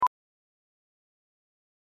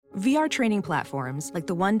VR training platforms, like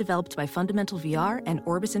the one developed by Fundamental VR and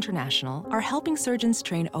Orbis International, are helping surgeons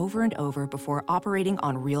train over and over before operating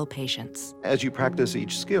on real patients. As you practice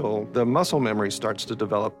each skill, the muscle memory starts to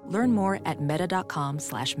develop. Learn more at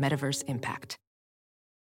meta.com/metaverseimpact.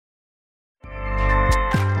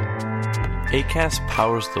 Acast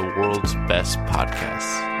powers the world's best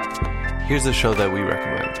podcasts. Here's a show that we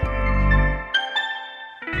recommend.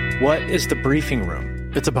 What is The Briefing Room?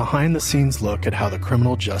 It's a behind-the-scenes look at how the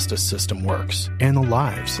criminal justice system works and the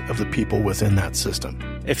lives of the people within that system.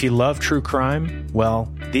 If you love true crime,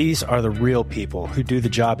 well, these are the real people who do the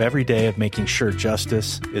job every day of making sure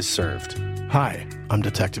justice is served. Hi, I'm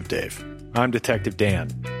Detective Dave. I'm Detective Dan.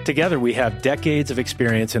 Together, we have decades of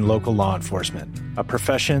experience in local law enforcement, a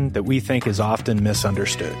profession that we think is often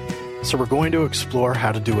misunderstood. So we're going to explore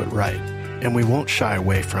how to do it right, and we won't shy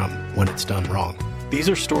away from when it's done wrong. These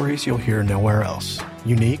are stories you'll hear nowhere else.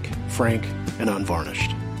 Unique, frank, and unvarnished.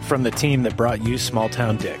 From the team that brought you Small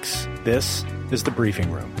Town Dicks, this is The Briefing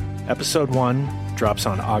Room. Episode 1 drops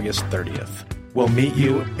on August 30th. We'll meet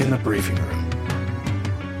you in the briefing room.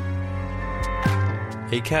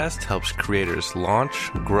 Acast helps creators launch,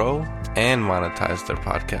 grow, and monetize their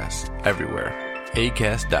podcasts everywhere.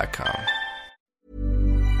 Acast.com.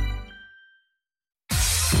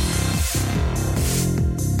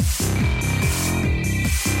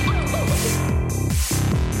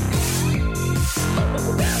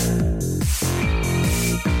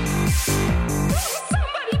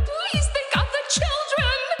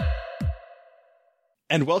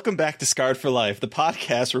 And welcome back to Scarred for Life, the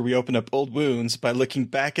podcast where we open up old wounds by looking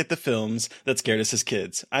back at the films that scared us as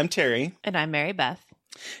kids. I'm Terry. And I'm Mary Beth.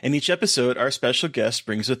 In each episode, our special guest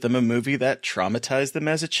brings with them a movie that traumatized them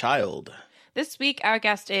as a child. This week, our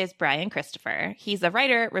guest is Bryan Christopher. He's a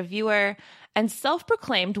writer, reviewer, and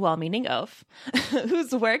self-proclaimed well-meaning oaf,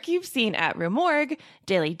 whose work you've seen at Rue Morgue,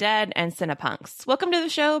 Daily Dead, and Cinepunks. Welcome to the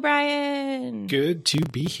show, Bryan. Good to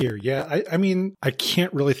be here. Yeah, I mean, I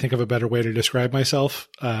can't really think of a better way to describe myself.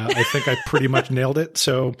 I think I pretty much nailed it.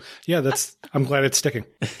 So, yeah, I'm glad it's sticking.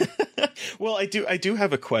 Well, I do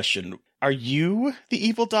have a question. Are you the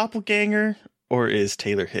evil doppelganger? Or is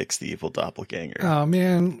Taylor Hicks the evil doppelganger? Oh,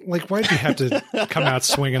 man. Like, why'd you have to come out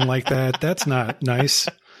swinging like that? That's not nice.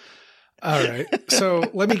 All right. So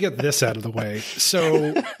let me get this out of the way.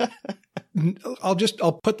 So I'll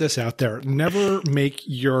put this out there. Never make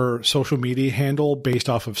your social media handle based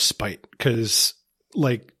off of spite, because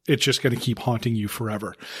like it's just going to keep haunting you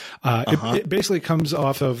forever. It basically comes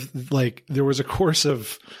off of like there was a course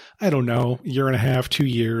of, I don't know, year and a half, 2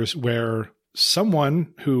 years where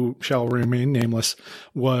someone who shall remain nameless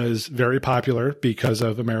was very popular because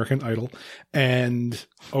of American Idol. And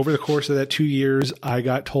over the course of that 2 years, I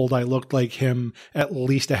got told I looked like him at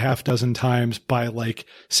least a half dozen times by like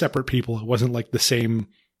separate people. It wasn't like the same,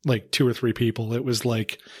 like 2 or 3 people. It was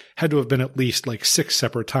like, had to have been at least like 6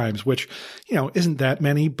 separate times, which, you know, isn't that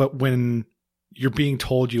many. But when you're being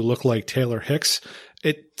told you look like Taylor Hicks,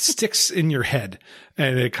 it sticks in your head.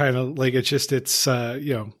 And it kind of like,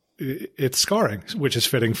 it's scarring, which is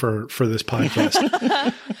fitting for this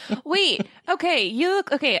podcast. Wait,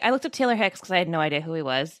 okay. I looked up Taylor Hicks because I had no idea who he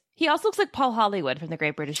was. He also looks like Paul Hollywood from the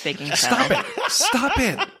Great British Baking Show. Stop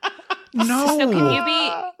it. No. So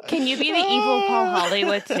can you be the evil Paul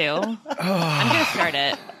Hollywood too? I'm going to start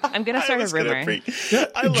it. I'm going to start a rumor.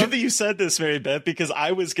 I love that you said this, Mary Beth, because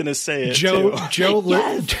I was going to say it Joe Yes.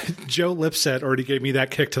 Joe Lipset already gave me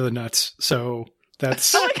that kick to the nuts. So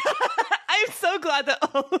that's... Oh my God. I'm so glad that...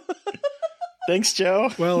 Thanks, Joe.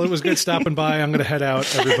 Well, it was good stopping by. I'm going to head out,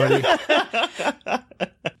 everybody.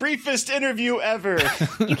 Briefest interview ever.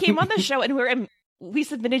 You came on the show and we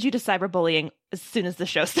submitted you to cyberbullying as soon as the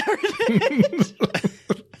show started.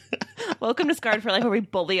 Welcome to Scarred for Life, where we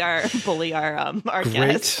bully our Great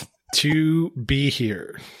guests. to be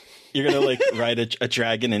here. You're going to like ride a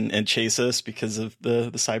dragon and chase us because of the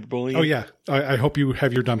cyberbullying? Oh, yeah. I hope you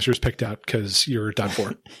have your dumpsters picked out because you're done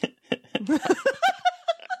for.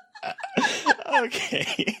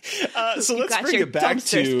 Okay. So let's bring it back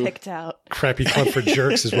to picked out. Crappy Club for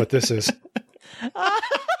Jerks is what this is.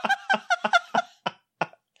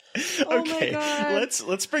 Okay,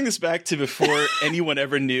 let's bring this back to before anyone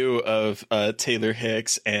ever knew of Taylor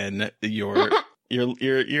Hicks and your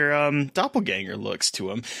doppelganger looks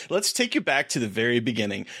to him. Let's take you back to the very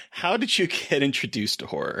beginning. How did you get introduced to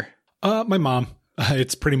horror? My mom.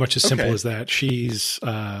 It's pretty much as simple as that. She's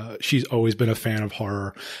always been a fan of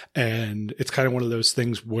horror, and it's kind of one of those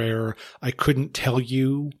things where I couldn't tell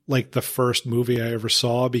you like the first movie I ever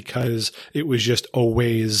saw because it was just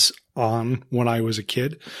always on when I was a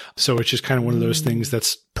kid. So it's just kind of one of those things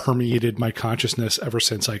that's permeated my consciousness ever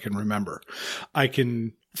since I can remember. I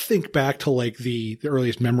can think back to like the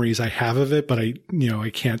earliest memories I have of it, but I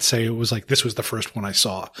can't say it was like, this was the first one I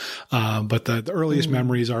saw. But the earliest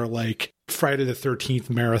memories are like Friday the 13th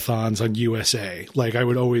marathons on USA. Like I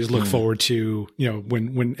would always look forward to,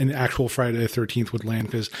 when an actual Friday the 13th would land,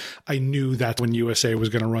 because I knew that's when USA was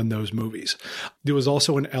going to run those movies. There was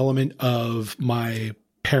also an element of my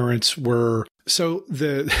parents were, so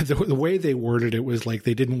the way they worded it was like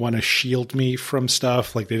they didn't want to shield me from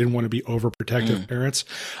stuff, like they didn't want to be overprotective parents.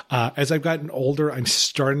 As I've gotten older, I'm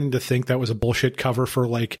starting to think that was a bullshit cover for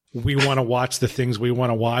like, we want to watch the things we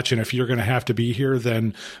want to watch, and if you're going to have to be here,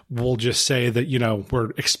 then we'll just say that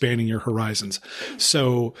we're expanding your horizons.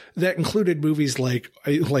 So that included movies like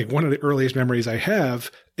one of the earliest memories I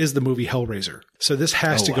have is the movie Hellraiser. So this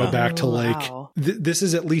has to go back to this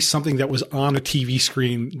is at least something that was on a TV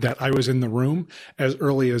screen that I was in the room as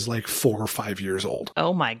early as like 4 or 5 years old.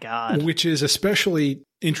 Oh my God. Which is especially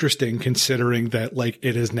interesting considering that like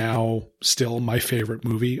it is now still my favorite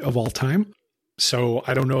movie of all time. So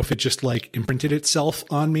I don't know if it just like imprinted itself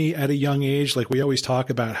on me at a young age. Like we always talk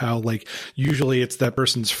about how like usually it's that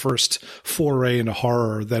person's first foray into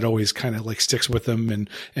horror that always kind of like sticks with them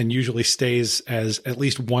and usually stays as at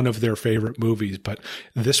least one of their favorite movies. But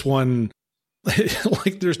this one,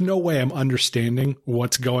 like there's no way I'm understanding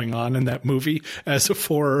what's going on in that movie as a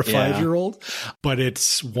 4 or 5 year old, but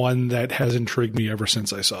it's one that has intrigued me ever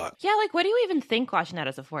since I saw it. Yeah. Like what do you even think watching that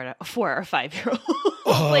as a 4 or 5 year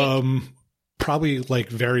old? Probably like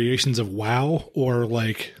variations of WoW or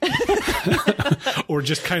like, or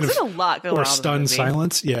just kind of, a lot going or on stunned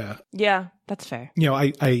silence. Yeah. Yeah, that's fair.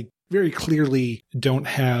 I very clearly don't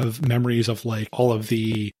have memories of like all of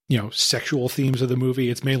the, sexual themes of the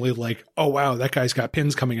movie. It's mainly like, oh, wow, that guy's got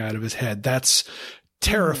pins coming out of his head. That's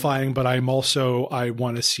terrifying, but I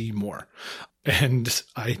want to see more. And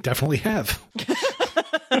I definitely have.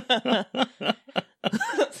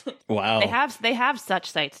 Wow. They have such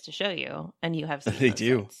sites to show you, and you have seen They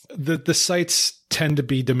do. Sites. The sites tend to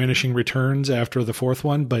be diminishing returns after the fourth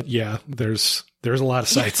one, but yeah, there's a lot of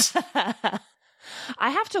sites. I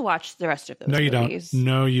have to watch the rest of those movies.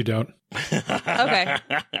 No, you don't. Okay.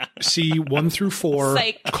 See 1 through 4,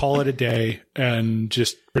 Psych. call it a day, and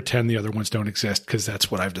just pretend the other ones don't exist, because that's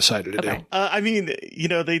what I've decided to do. I mean,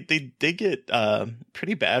 they get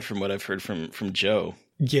pretty bad from what I've heard from Joe.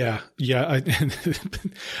 Yeah.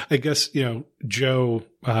 I guess, Joe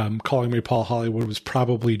calling me Paul Hollywood was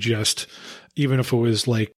probably just, even if it was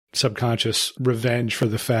like subconscious revenge for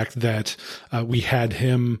the fact that we had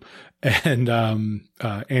him and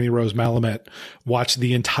Annie Rose Malamet watch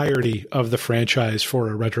the entirety of the franchise for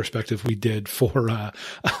a retrospective we did for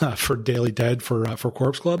Daily Dead for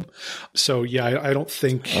Corpse Club. So yeah, I don't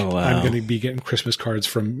think I'm going to be getting Christmas cards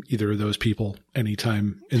from either of those people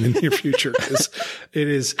anytime in the near future, because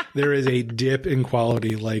there is a dip in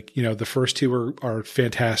quality. Like, the first 2 are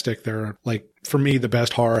fantastic. They're like, for me, the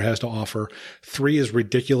best horror has to offer. 3 is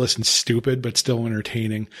ridiculous and stupid, but still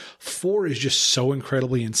entertaining. 4 is just so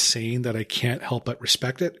incredibly insane that I can't help but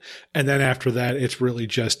respect it. And then after that, it's really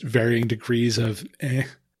just varying degrees of eh.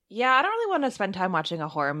 Yeah, I don't really want to spend time watching a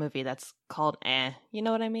horror movie that's called eh. You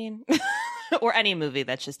know what I mean? Or any movie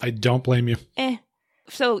that's just I don't blame you. Eh.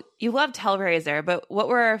 So you loved Hellraiser, but what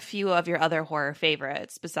were a few of your other horror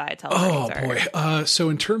favorites besides Hellraiser? Oh boy. So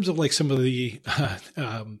in terms of like some of the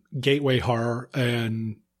gateway horror,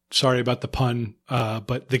 and sorry about the pun,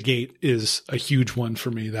 but The Gate is a huge one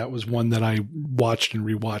for me. That was one that I watched and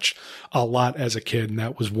rewatched a lot as a kid, and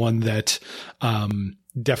that was one that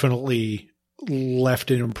definitely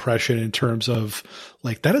left an impression in terms of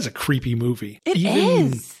like, that is a creepy movie. It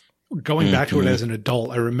is. Going back to it as an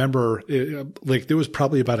adult, I remember like there was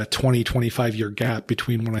probably about a 20-25 year gap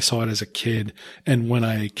between when I saw it as a kid and when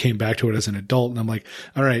I came back to it as an adult. And I'm like,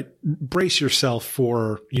 all right, brace yourself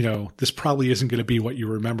for, this probably isn't going to be what you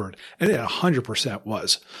remembered. And it 100%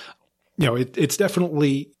 was. It's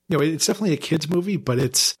definitely, it's definitely a kid's movie, but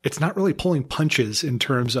it's not really pulling punches in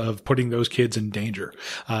terms of putting those kids in danger.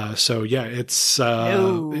 So yeah, it's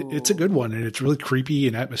a good one, and it's really creepy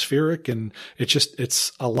and atmospheric, and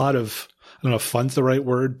it's a lot of, I don't know if fun's the right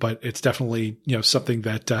word, but it's definitely, something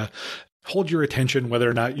that holds your attention whether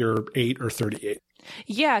or not you're 8 or 38.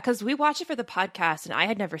 Yeah, because we watched it for the podcast, and I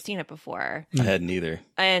had never seen it before. I hadn't either.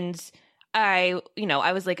 And I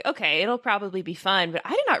was like, okay, it'll probably be fun, but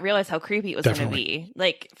I did not realize how creepy it was going to be.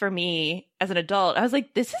 Like, for me as an adult, I was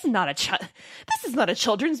like, this is not a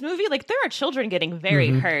children's movie. Like, there are children getting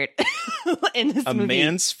very hurt in this movie. A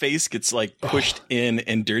man's face gets like pushed in,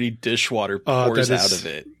 and dirty dishwater pours out of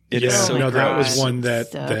it. It is so that gross. was one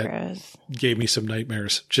that gross. gave me some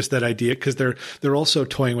nightmares. Just that idea, because they're also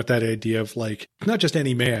toying with that idea of like not just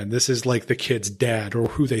any man. This is like the kid's dad or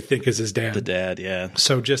who they think is his dad. The dad, yeah.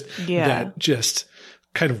 So just that just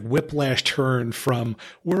kind of whiplash turn from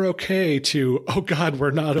we're okay to oh God,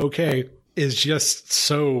 we're not okay is just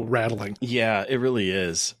so rattling. Yeah, it really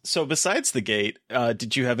is. So besides The Gate,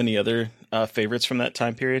 did you have any other favorites from that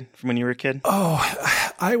time period from when you were a kid? Oh,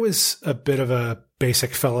 I was a bit of a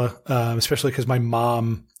basic fella, especially because my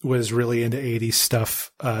mom was really into 80s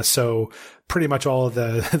stuff. So pretty much all of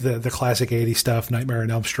the classic 80s stuff, Nightmare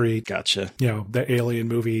on Elm Street. Gotcha. The Alien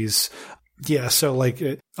movies. Yeah, so like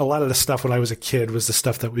a lot of the stuff when I was a kid was the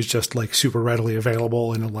stuff that was just like super readily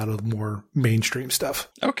available and a lot of the more mainstream stuff.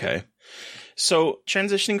 Okay. So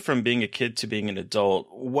transitioning from being a kid to being an adult,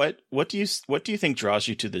 what do you think draws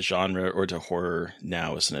you to the genre or to horror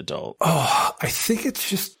now as an adult? Oh, I think it's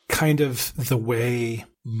just kind of the way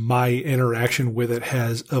my interaction with it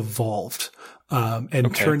has evolved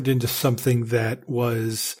and turned into something that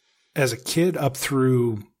was, as a kid up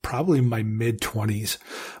through probably my mid-20s,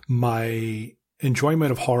 my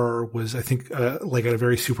enjoyment of horror was, I think, like at a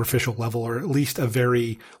very superficial level, or at least a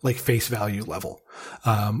very like face value level.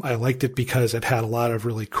 I liked it because it had a lot of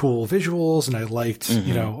really cool visuals, and I liked,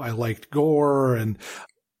 I liked gore, and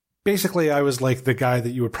basically I was like the guy that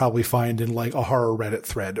you would probably find in like a horror Reddit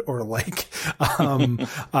thread, or like, the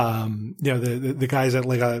guys at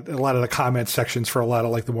like a lot of the comment sections for a lot of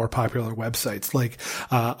like the more popular websites. Like,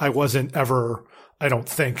 I wasn't ever, I don't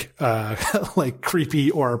think, like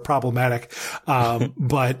creepy or problematic.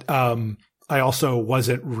 But I also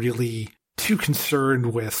wasn't really too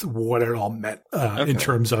concerned with what it all meant, in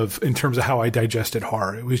terms of how I digested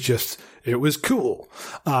horror. It was cool.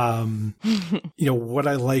 What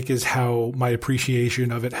I like is how my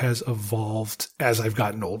appreciation of it has evolved as I've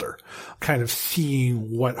gotten older, kind of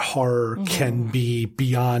seeing what horror can be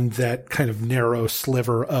beyond that kind of narrow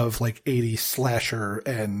sliver of like 80s slasher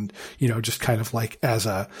and, just kind of like as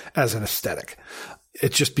an aesthetic.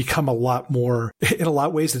 It's just become a lot more, in a lot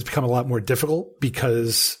of ways, it's become a lot more difficult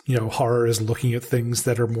because, horror is looking at things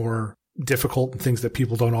that are more difficult and things that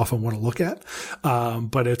people don't often want to look at.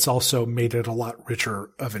 But it's also made it a lot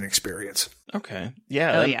richer of an experience. Okay.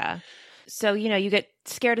 Yeah. Oh, yeah. So, you get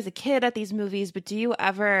scared as a kid at these movies, but do you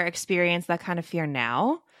ever experience that kind of fear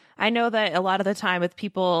now? I know that a lot of the time with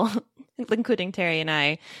people, including Terry and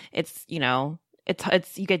I, it's,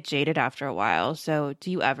 it's you get jaded after a while. So do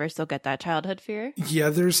you ever still get that childhood fear? Yeah,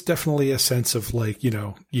 there's definitely a sense of like,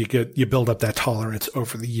 you build up that tolerance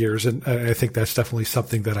over the years. And I think that's definitely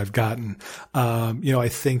something that I've gotten. I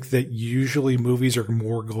think that usually movies are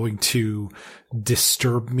more going to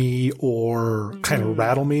disturb me or kind of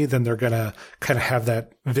rattle me than they're going to kind of have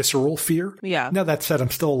that visceral fear. Yeah. Now that said, I'm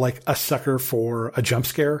still like a sucker for a jump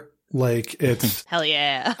scare. Like it's hell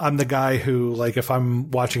yeah. I'm the guy who, like, if I'm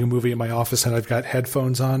watching a movie in my office and I've got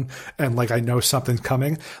headphones on and like I know something's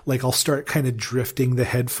coming, like I'll start kind of drifting the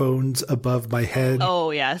headphones above my head.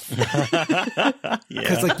 Oh yes.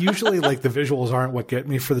 Because like usually like the visuals aren't what get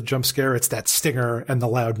me for the jump scare. It's that stinger and the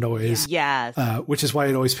loud noise. Yes. Which is why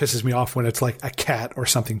it always pisses me off when it's like a cat or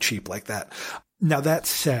something cheap like that. Now, that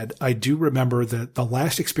said, I do remember that the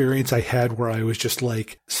last experience I had where I was just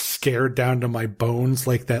like scared down to my bones,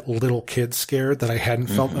 like that little kid scared that I hadn't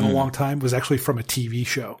felt in a long time, was actually from a TV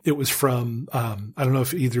show. It was from, I don't know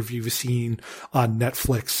if either of you have seen on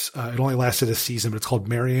Netflix. It only lasted a season, but it's called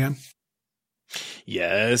Marianne.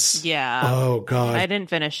 Yes. Yeah. Oh, God. I didn't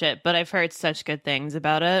finish it, but I've heard such good things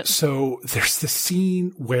about it. So there's this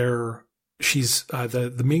scene where she's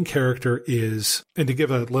the main character is, and to give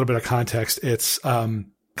a little bit of context, it's kind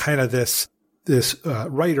of this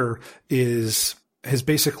writer has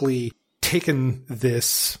basically taken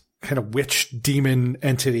this kind of witch demon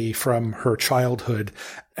entity from her childhood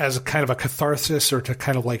as a kind of a catharsis, or to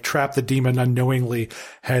kind of like trap the demon unknowingly,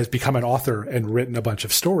 has become an author and written a bunch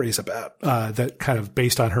of stories about that kind of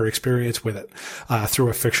based on her experience with it through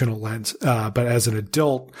a fictional lens. But as an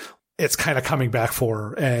adult, it's kind of coming back for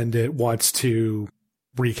her and it wants to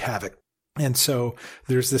wreak havoc. And so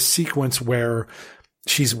there's this sequence where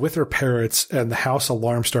she's with her parents and the house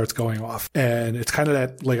alarm starts going off. And it's kind of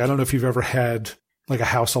that, like, I don't know if you've ever had like a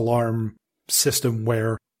house alarm system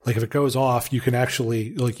where, like, if it goes off, you can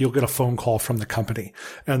actually, like, you'll get a phone call from the company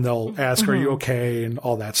and they'll ask, are you okay? And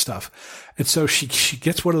all that stuff. And so she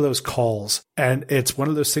gets one of those calls, and it's one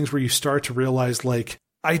of those things where you start to realize, like,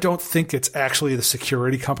 I don't think it's actually the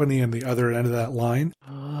security company on the other end of that line.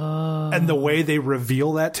 And the way they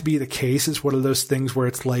reveal that to be the case is one of those things where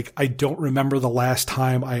it's like, I don't remember the last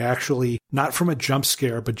time I actually, not from a jump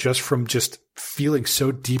scare, but just from just feeling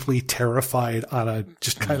so deeply terrified on a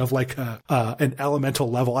just kind of like an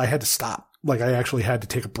elemental level, I had to stop. Like I actually had to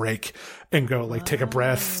take a break and go like take a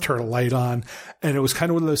breath, turn a light on. And it was kind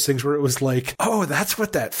of one of those things where it was like, oh, that's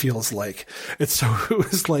what that feels like. It's so it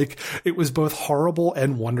was like, it was both horrible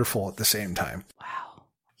and wonderful at the same time. Wow.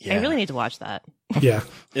 Yeah. I really need to watch that. Yeah.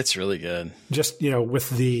 It's really good. Just, with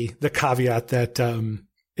the caveat that,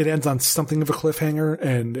 it ends on something of a cliffhanger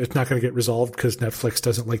and it's not going to get resolved because Netflix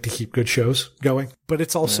doesn't like to keep good shows going. But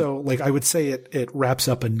it's also like, I would say it wraps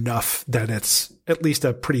up enough that it's at least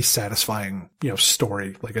a pretty satisfying,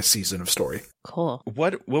 story, like a season of story. Cool.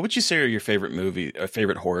 What would you say are your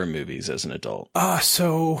favorite horror movies as an adult?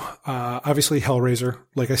 Obviously Hellraiser,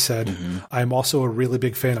 like I said. I'm also a really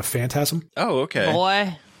big fan of Phantasm. Oh, okay.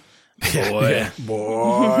 Boy.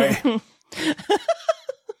 Boy.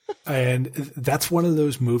 And that's one of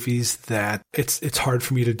those movies that it's hard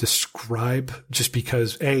for me to describe just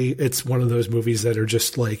because it's one of those movies that are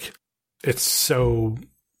just like, it's so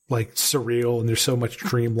like surreal and there's so much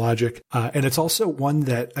dream logic. And it's also one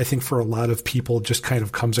that I think for a lot of people just kind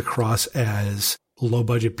of comes across as low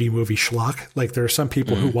budget B-movie schlock. Like there are some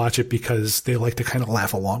people who watch it because they like to kind of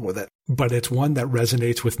laugh along with it, but it's one that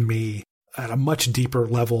resonates with me at a much deeper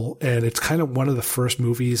level. And it's kind of one of the first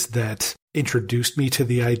movies that introduced me to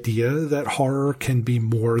the idea that horror can be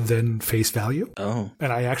more than face value. Oh.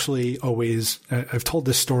 And I actually I've told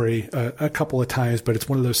this story a couple of times, but it's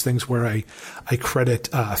one of those things where I credit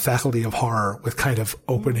Faculty of Horror with kind of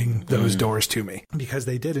opening those doors to me because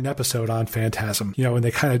they did an episode on Phantasm, and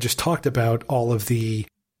they kind of just talked about all of the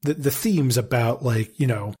themes about like,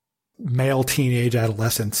 male teenage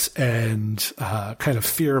adolescence and kind of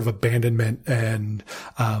fear of abandonment and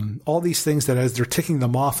all these things that as they're ticking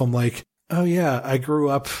them off, I'm like, oh yeah, I grew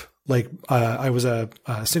up like I was a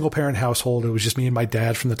single parent household. It was just me and my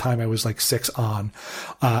dad from the time I was like 6 on.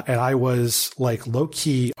 And I was like low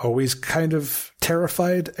key always kind of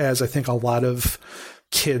terrified, as I think a lot of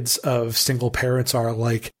kids of single parents are.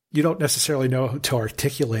 Like, you don't necessarily know how to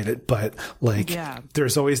articulate it, but like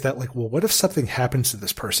there's always that like, well, what if something happens to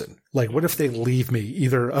this person? Like, what if they leave me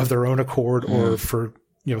either of their own accord or for,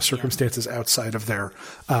 circumstances outside of their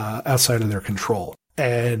control?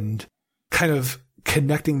 And kind of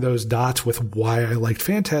connecting those dots with why I liked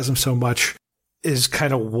Phantasm so much is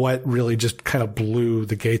kind of what really just kind of blew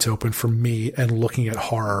the gates open for me and looking at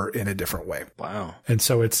horror in a different way. Wow. And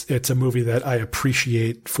so it's a movie that I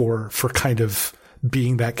appreciate for kind of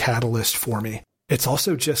being that catalyst for me. It's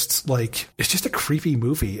also just like, it's just a creepy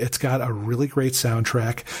movie. It's got a really great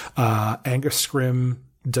soundtrack. Angus Scrimm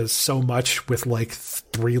does so much with like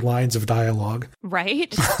 3 lines of dialogue.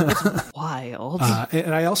 Right? It's wild.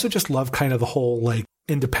 And I also just love kind of the whole like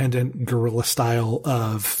independent guerrilla style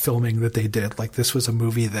of filming that they did. Like this was a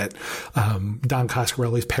movie that Don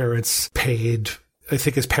Coscarelli's parents paid. I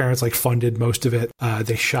think his parents like funded most of it.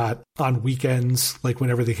 They shot on weekends, like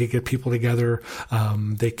whenever they could get people together.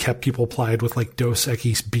 They kept people plied with like Dos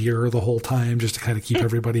Equis beer the whole time just to kind of keep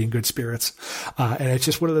everybody in good spirits. And it's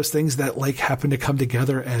just one of those things that like happened to come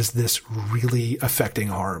together as this really affecting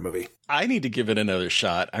horror movie. I need to give it another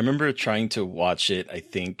shot. I remember trying to watch it, I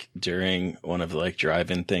think during one of the like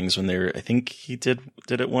drive-in things when I think he did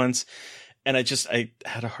it once. And I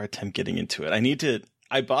had a hard time getting into it.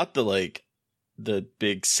 I bought the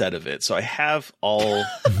big set of it. So I have all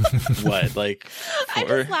what, like I'm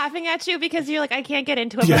just laughing at you because you're like, I can't get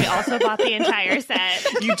into it, but I also bought the entire set.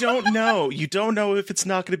 You don't know if it's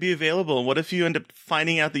not going to be available. And what if you end up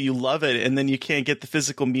finding out that you love it and then you can't get the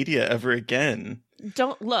physical media ever again?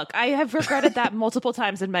 Don't look. I have regretted that multiple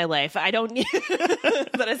times in my life. I don't need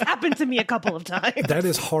that has happened to me a couple of times. That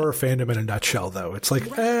is horror fandom in a nutshell, though. It's like,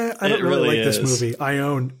 I don't really like this movie. I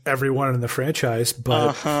own everyone in the franchise,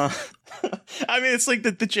 but I mean, it's like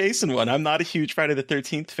the Jason one. I'm not a huge Friday the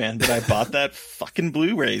 13th fan, but I bought that fucking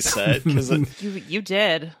Blu-ray set because you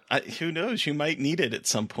did. Who knows? You might need it at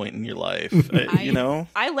some point in your life.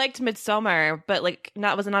 I liked Midsommar, but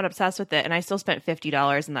was not obsessed with it, and I still spent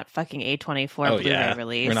 $50 on that fucking A24 Blu-ray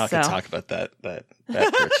release. We're not going to talk about that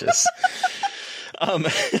purchase.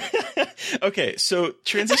 Okay, so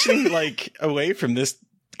transitioning like away from this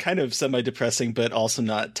kind of semi-depressing but also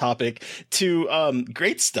not topic to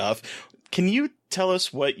great stuff. Can you tell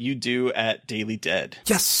us what you do at Daily Dead?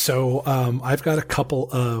 Yes. So I've got a couple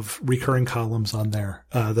of recurring columns on there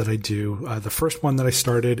that I do. The first one that I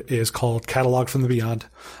started is called Catalog from the Beyond.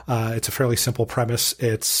 It's a fairly simple premise.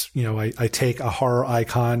 It's, I take a horror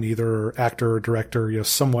icon, either actor or director,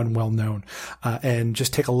 someone well known, and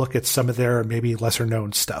just take a look at some of their maybe lesser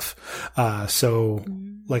known stuff.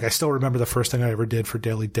 I still remember the first thing I ever did for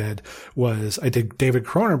Daily Dead was I did David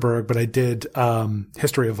Cronenberg, but I did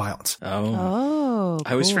History of Violence. Oh,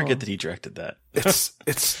 I always cool. forget that he directed that.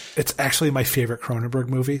 It's actually my favorite Cronenberg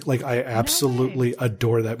movie. Like, I absolutely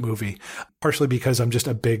adore that movie, partially because I'm just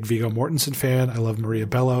a big Viggo Mortensen fan. I love Maria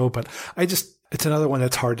Bello, but it's another one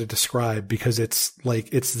that's hard to describe because it's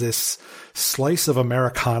this slice of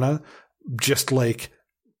Americana, just like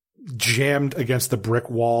jammed against the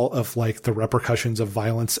brick wall of like the repercussions of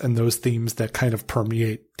violence and those themes that kind of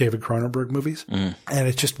permeate David Cronenberg movies. And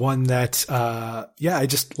it's just one that, I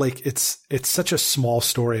just like, it's such a small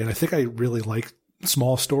story. And I think I really like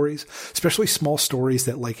small stories, especially small stories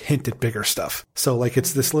that like hint at bigger stuff. So like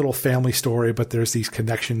it's this little family story, but there's these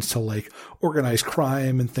connections to like organized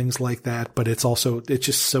crime and things like that. But it's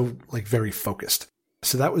just so like very focused.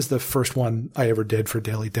 So that was the first one I ever did for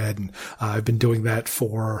Daily Dead. And I've been doing that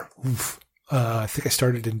for, I think I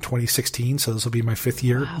started in 2016. So this will be my 5th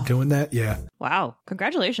year doing that. Yeah. Wow.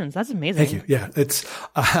 Congratulations. That's amazing. Thank you. Yeah. It's,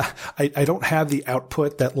 I don't have the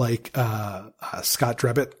output that like, Scott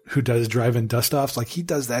Drebit, who does drive-in dust-offs, like he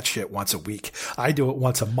does that shit once a week. I do it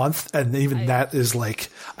once a month. And even that is like,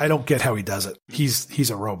 I don't get how he does it. He's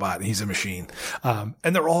a robot. He's a machine. And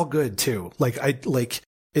they're all good too.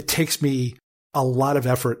 It takes me a lot of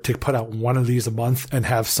effort to put out one of these a month and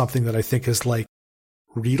have something that I think is like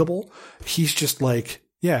readable. He's just like,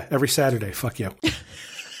 yeah, every Saturday. Fuck you.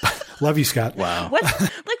 Love you, Scott. Wow.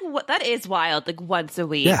 What that is wild. Like once a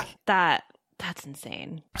week. Yeah. That's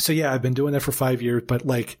insane. So yeah, I've been doing that for 5 years, but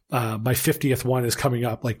like, my 50th one is coming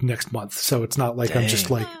up like next month. So it's not like I'm just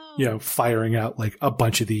like, firing out like a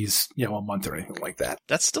bunch of these, a month or anything like that.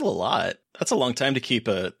 That's still a lot. That's a long time to keep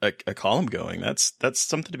a column going. That's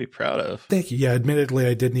something to be proud of. Thank you. Yeah, admittedly,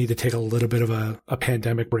 I did need to take a little bit of a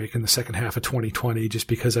pandemic break in the second half of 2020 just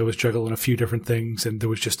because I was juggling a few different things and there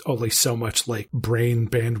was just only so much like brain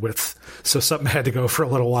bandwidth. So something had to go for a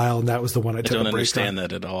little while, and that was the one I took a break on. I don't understand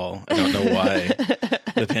that at all. I don't know why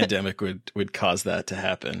the pandemic would cause that to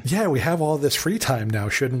happen. Yeah, we have all this free time now.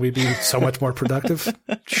 Shouldn't we be so much more productive?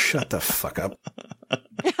 Shut the fuck up.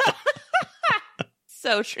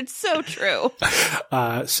 It's so true.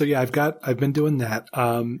 So yeah, I've been doing that.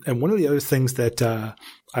 And one of the other things that,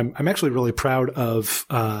 I'm actually really proud of,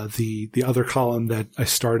 the other column that I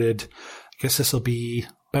started, I guess this will be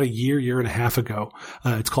about a year and a half ago.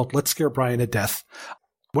 It's called Let's Scare Bryan to Death.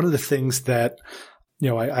 One of the things that,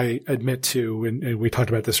 I admit to, and we talked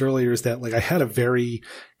about this earlier, is that like I had a very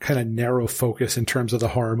kind of narrow focus in terms of the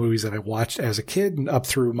horror movies that I watched as a kid and up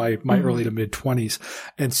through my early to mid 20s.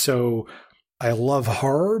 And so I love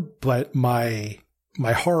horror, but my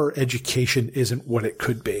horror education isn't what it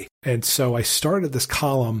could be. And so I started this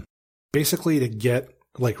column basically to get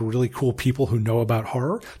like really cool people who know about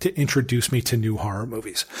horror to introduce me to new horror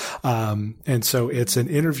movies. And so it's an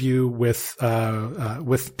interview with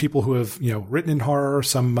people who have, written in horror.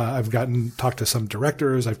 Some, I've talked to some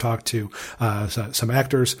directors. I've talked to, some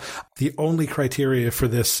actors. The only criteria for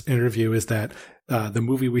this interview is that the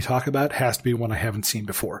movie we talk about has to be one I haven't seen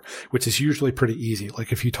before, which is usually pretty easy.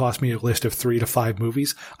 Like if you toss me a list of 3 to 5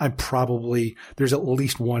 movies, there's at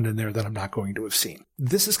least one in there that I'm not going to have seen.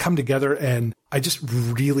 This has come together, and I just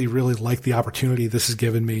really, really like the opportunity this has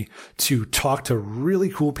given me to talk to really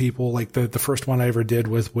cool people. Like the first one I ever did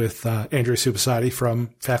was with Andrea Subasati from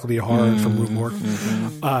Faculty of Horror and from Rue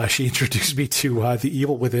Morgue. She introduced me to The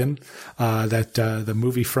Evil Within, the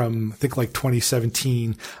movie from I think like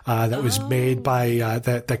 2017 that was made by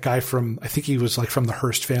that guy from, I think he was like from the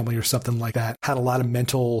Hearst family or something like that. Had a lot of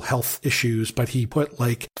mental health issues, but he put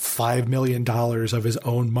like $5 million of his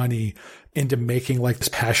own money into making like this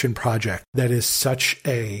passion project that is such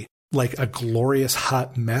a glorious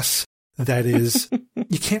hot mess that is,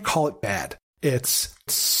 you can't call it bad. It's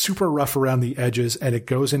super rough around the edges, and it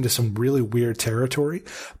goes into some really weird territory.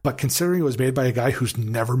 But considering it was made by a guy who's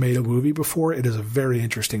never made a movie before, it is a very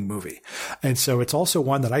interesting movie. And so it's also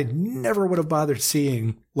one that I never would have bothered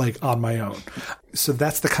seeing like on my own. So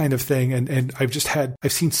that's the kind of thing. And I've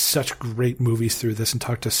seen such great movies through this and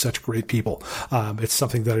talked to such great people. It's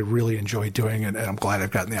something that I really enjoy doing, and I'm glad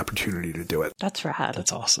I've gotten the opportunity to do it. That's rad.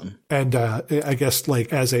 That's awesome. And I guess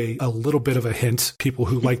like as a little bit of a hint, people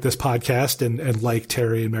who like this podcast and like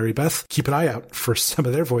Terry and Mary Beth, keep an eye out for some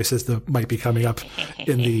of their voices that might be coming up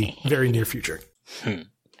in the very near future.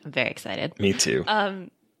 I'm very excited. Me too.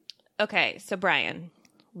 Okay, so Bryan,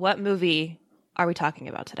 what movie are we talking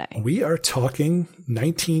about today? We are talking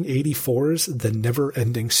 1984's The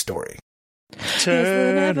Never-Ending Story.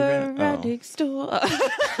 Turn Never-ending story.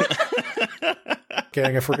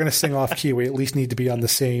 Gang, if we're going to sing off key, we at least need to be on the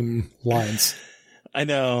same lines. I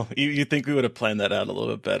know. You think we would have planned that out a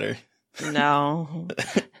little bit better. No.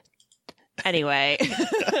 Anyway,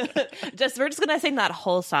 we're just gonna sing that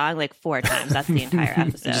whole song like 4 times. That's the entire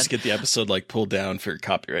episode. Just get the episode like pulled down for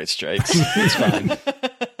copyright strikes. It's fine.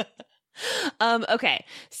 Okay,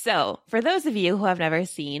 so for those of you who have never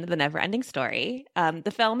seen The Never-Ending Story,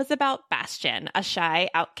 the film is about Bastian, a shy,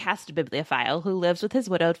 outcast bibliophile who lives with his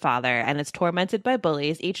widowed father and is tormented by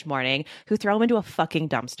bullies each morning who throw him into a fucking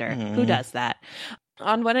dumpster. Who does that?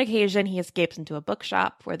 On one occasion, he escapes into a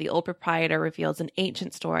bookshop where the old proprietor reveals an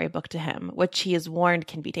ancient storybook to him, which he is warned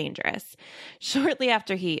can be dangerous. Shortly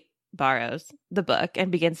after he borrows the book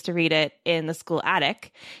and begins to read it in the school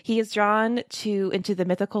attic, he is drawn into the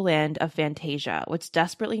mythical land of Fantasia, which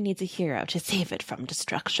desperately needs a hero to save it from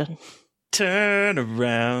destruction. Turn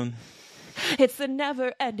around. It's the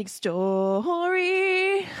never-ending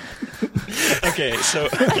story. Okay, so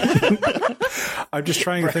I'm just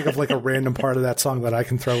trying to think of like a random part of that song that I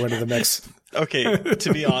can throw into the mix. Okay,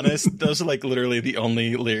 to be honest, those are like literally the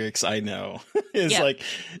only lyrics I know. Is like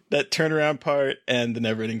that turnaround part and the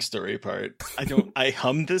never-ending story part. I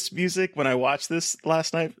hummed this music when I watched this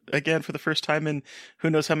last night again for the first time in who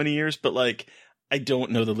knows how many years, but like I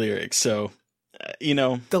don't know the lyrics, so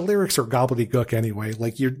the lyrics are gobbledygook anyway.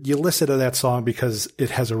 Like you listen to that song because it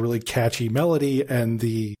has a really catchy melody and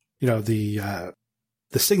the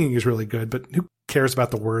singing is really good, but who cares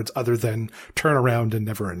about the words other than turn around and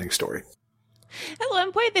never-ending story? At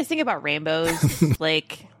one point they sing about rainbows,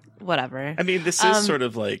 like whatever. I mean, this is sort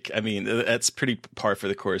of like, that's pretty par for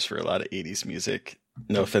the course for a lot of 80s music.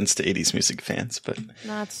 No offense to 80s music fans, but no,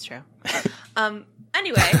 that's true.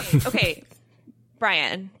 Anyway, okay.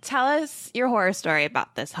 Bryan, tell us your horror story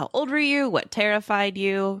about this. How old were you? What terrified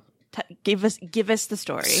you? Give us the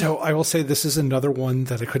story. So I will say this is another one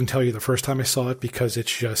that I couldn't tell you the first time I saw it because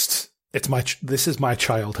this is my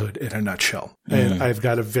childhood in a nutshell. And I've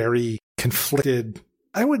got a very conflicted,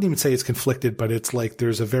 I wouldn't even say it's conflicted, but it's like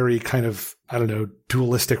there's a very kind of, I don't know,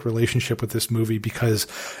 dualistic relationship with this movie because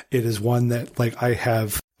it is one that like I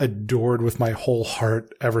have adored with my whole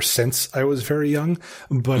heart ever since I was very young,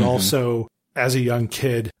 but also as a young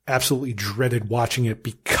kid, absolutely dreaded watching it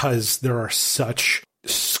because there are such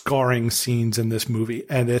scarring scenes in this movie.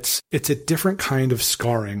 And it's a different kind of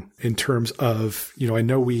scarring in terms of, I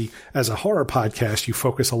know we, as a horror podcast, you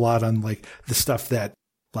focus a lot on like the stuff that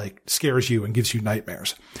like scares you and gives you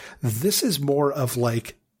nightmares. This is more of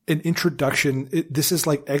like an introduction. This is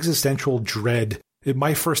like existential dread.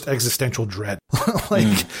 My first existential dread,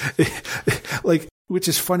 which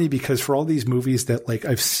is funny because for all these movies that like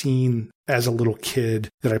I've seen as a little kid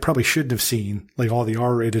that I probably shouldn't have seen, like all the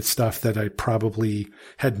R-rated stuff that I probably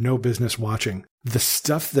had no business watching, the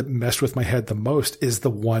stuff that messed with my head the most is the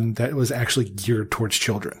one that was actually geared towards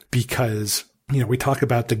children because, we talk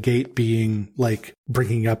about The Gate being like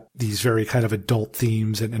bringing up these very kind of adult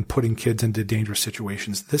themes and putting kids into dangerous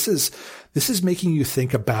situations. This is making you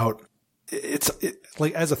think about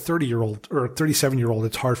like as a 30-year-old or a 37-year-old,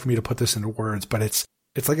 it's hard for me to put this into words, but it's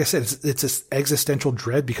like I said, it's this existential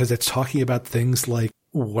dread because it's talking about things like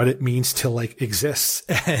what it means to like exist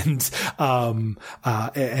and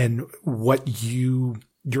what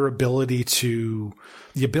your ability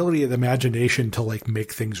of the imagination to like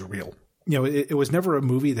make things real. It was never a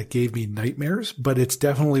movie that gave me nightmares, but it's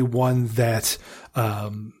definitely one that,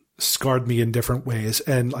 scarred me in different ways.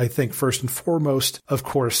 And I think first and foremost, of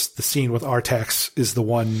course, the scene with Artax is the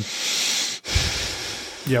one.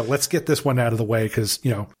 Let's get this one out of the way because,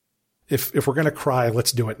 if we're going to cry,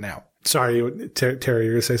 let's do it now. Sorry, Terry,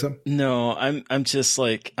 you're going to say something? No, I'm just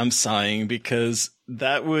like, I'm sighing because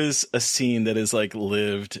that was a scene that is like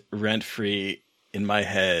lived rent free in my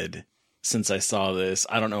head since I saw this.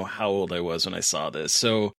 I don't know how old I was when I saw this.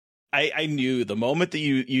 So I knew the moment that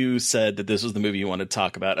you said that this was the movie you wanted to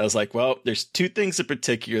talk about, I was like, well, there's 2 things in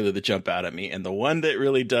particular that jump out at me. And the one that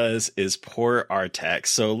really does is poor Artax.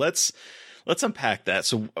 So let's unpack that.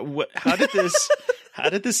 So how did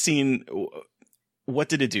this scene, what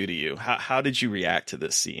did it do to you? How did you react to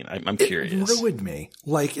this scene? I'm curious. It ruined me.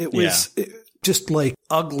 Like it was just like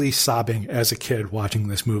ugly sobbing as a kid watching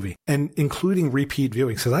this movie and including repeat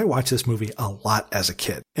viewings because I watched this movie a lot as a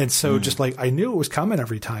kid. And so just like I knew it was coming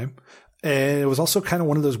every time. And it was also kind of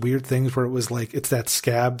one of those weird things where it was like, it's that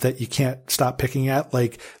scab that you can't stop picking at.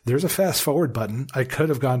 Like there's a fast forward button. I could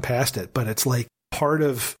have gone past it, but it's like part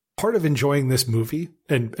of part of enjoying this movie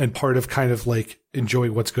and part of kind of like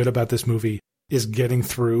enjoying what's good about this movie is getting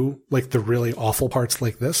through like the really awful parts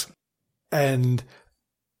like this. And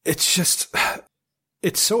it's just,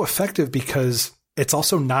 it's so effective because it's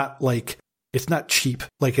also not like, it's not cheap.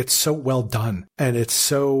 Like it's so well done. And it's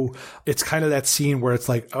kind of that scene where it's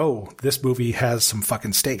like, oh, this movie has some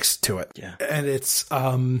fucking stakes to it. Yeah. And it's,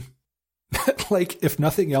 like if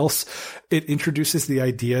nothing else, it introduces the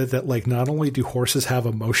idea that like not only do horses have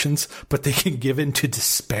emotions, but they can give in to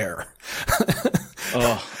despair.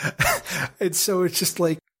 Oh. And so it's just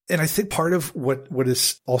like, and I think part of what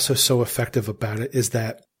is also so effective about it is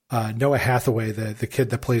that Noah Hathaway, the kid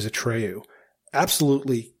that plays Atreyu,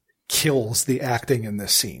 absolutely kills the acting in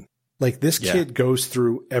this scene. Like this kid goes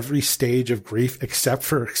through every stage of grief except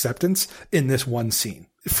for acceptance in this one scene.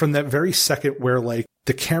 From that very second where like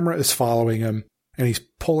the camera is following him and he's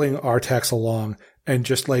pulling Artax along and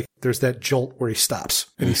just like there's that jolt where he stops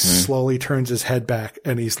and he slowly turns his head back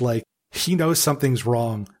and he's like, he knows something's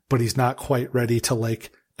wrong, but he's not quite ready to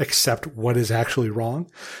like accept what is actually wrong.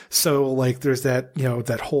 So like there's that, you know,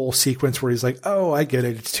 that whole sequence where he's like, oh, I get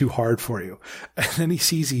it. It's too hard for you. And then he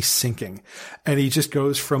sees he's sinking and he just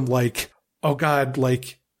goes from like, oh God,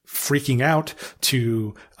 like freaking out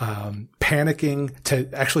to panicking to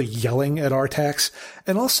actually yelling at Artax.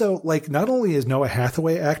 And also like not only is Noah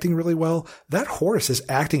Hathaway acting really well, that horse is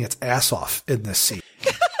acting its ass off in this scene.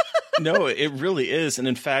 No, it really is. And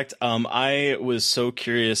in fact, I was so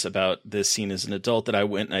curious about this scene as an adult that I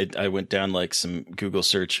went down like some Google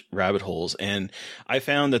search rabbit holes, and I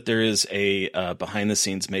found that there is a behind the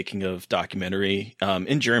scenes making of documentary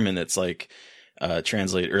in German that's like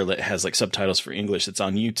translate or that has like subtitles for English. It's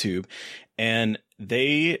on YouTube, and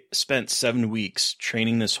they spent 7 weeks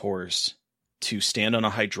training this horse to stand on a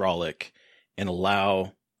hydraulic and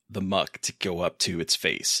allow the muck to go up to its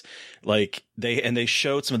face. Like they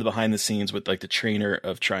showed some of the behind the scenes with like the trainer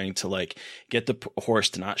of trying to like get the horse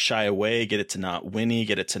to not shy away, get it to not whinny,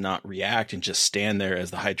 get it to not react and just stand there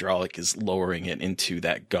as the hydraulic is lowering it into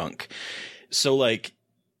that gunk. So like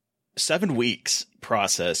 7 weeks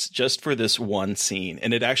process just for this one scene.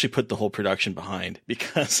 And it actually put the whole production behind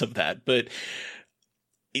because of that. But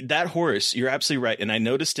that horse, you're absolutely right. And I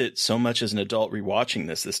noticed it so much as an adult rewatching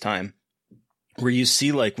this time, where you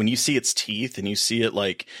see like when you see its teeth and you see it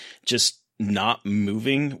like just not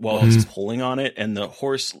moving while it's pulling on it, and the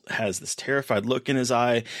horse has this terrified look in his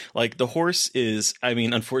eye. Like the horse is, I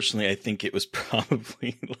mean, unfortunately, I think it was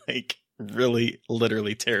probably like really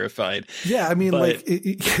literally terrified. Yeah, I mean, like,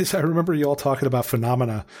 because I remember you all talking about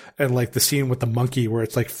Phenomena and like the scene with the monkey where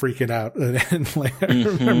it's like freaking out, and like I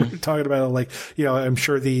remember talking about it, like, you know, I'm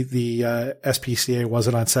sure the SPCA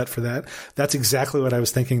wasn't on set for that. That's exactly what I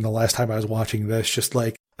was thinking the last time I was watching this. Just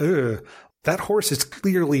like, that horse is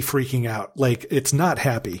clearly freaking out. Like it's not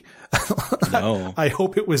happy. No. I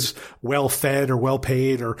hope it was well fed or well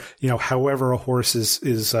paid, or, you know, however a horse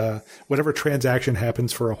is whatever transaction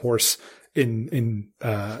happens for a horse in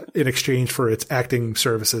exchange for its acting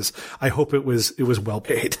services. I hope it was well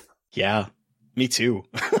paid. Yeah, me too.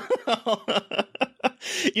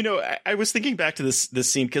 You know, I was thinking back to this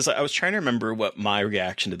scene because I was trying to remember what my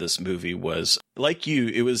reaction to this movie was. Like you,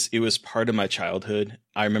 it was part of my childhood.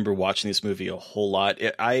 I remember watching this movie a whole lot.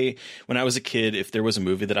 When I was a kid, if there was a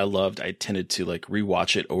movie that I loved, I tended to like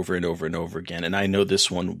rewatch it over and over and over again. And I know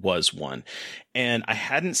this one was one. And I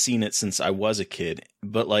hadn't seen it since I was a kid,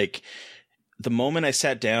 but like the moment I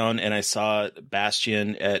sat down and I saw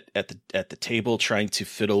Bastian at the table trying to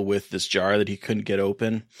fiddle with this jar that he couldn't get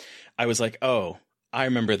open, I was like, oh, I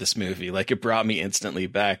remember this movie. Like it brought me instantly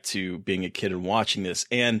back to being a kid and watching this.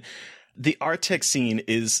 And the Artax scene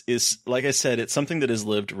is like I said, it's something that has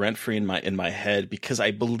lived rent free in my head, because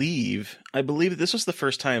I believe this was the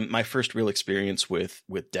first time, my first real experience with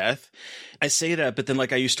death. I say that, but then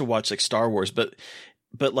like I used to watch like Star Wars, but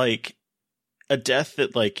like a death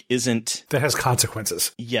that like isn't, that has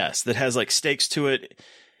consequences. Yes, that has like stakes to it.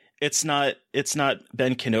 It's not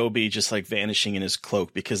Ben Kenobi just like vanishing in his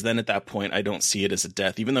cloak, because then at that point I don't see it as a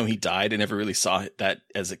death. Even though he died, I never really saw that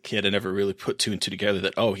as a kid. I never really put two and two together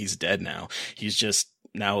that, oh, he's dead now. He's just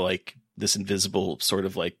now like this invisible sort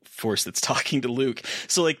of like force that's talking to Luke.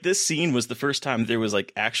 So like this scene was the first time there was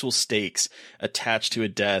like actual stakes attached to a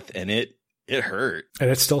death, and it hurt.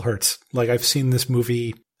 And it still hurts. Like I've seen this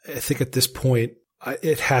movie, I think at this point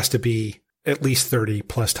it has to be at least 30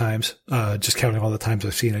 plus times, just counting all the times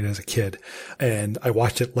I've seen it as a kid. And I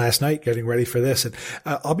watched it last night getting ready for this. And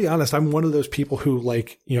I'll be honest, I'm one of those people who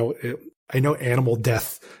like, you know, I know animal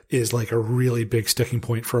death is like a really big sticking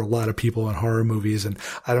point for a lot of people in horror movies. And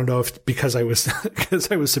I don't know if because I was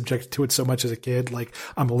subjected to it so much as a kid, like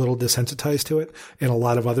I'm a little desensitized to it in a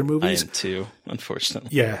lot of other movies. I am too, unfortunately.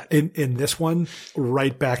 Yeah. In this one,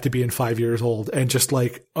 right back to being 5 years old and just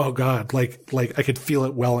like, oh God, like I could feel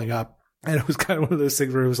it welling up. And it was kind of one of those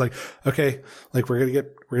things where it was like, okay, like we're going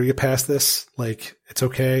to get past this. Like it's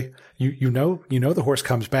okay. You know, the horse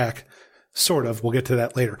comes back. Sort of. We'll get to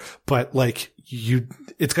that later. But like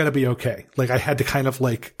it's going to be okay. Like I had to kind of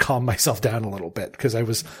like calm myself down a little bit because I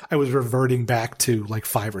was reverting back to like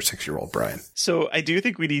 5 or 6 year old Bryan. So I do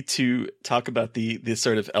think we need to talk about the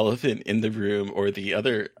sort of elephant in the room or the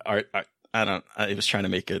other art. I was trying to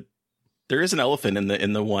make it. There is an elephant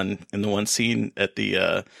in the one scene at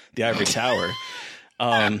the Ivory Tower.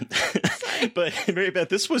 But Mary Beth,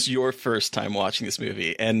 this was your first time watching this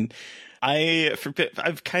movie, and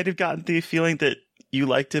I've kind of gotten the feeling that you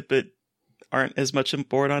liked it, but aren't as much on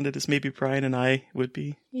board on it as maybe Bryan and I would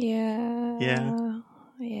be. Yeah.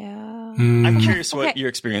 I'm curious what your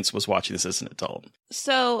experience was watching this as an adult.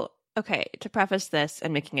 So, okay, to preface this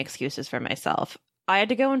and making excuses for myself, I had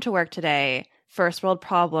to go into work today, first world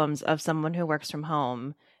problems of someone who works from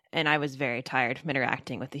home, and I was very tired from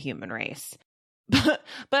interacting with the human race. But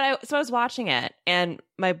I was watching it, and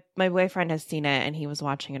my boyfriend has seen it, and he was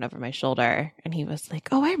watching it over my shoulder, and he was like,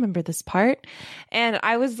 "Oh, I remember this part," and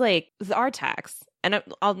I was like, "The Artax," and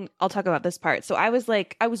I'll talk about this part. So I was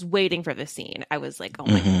like, I was waiting for this scene. I was like, "Oh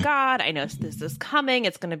my God, I know this is coming.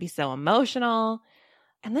 It's going to be so emotional,"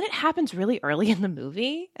 and then it happens really early in the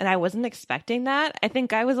movie, and I wasn't expecting that. I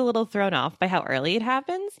think I was a little thrown off by how early it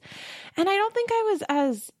happens, and I don't think I was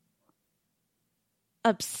as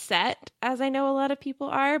upset as I know a lot of people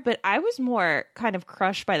are, but I was more kind of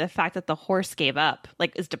crushed by the fact that the horse gave up,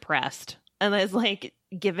 like is depressed and is like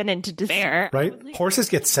given into despair. Right? Like, horses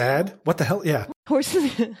get sad. What the hell? Yeah.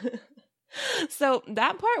 Horses. So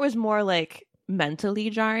that part was more like mentally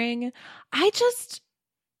jarring. I didn't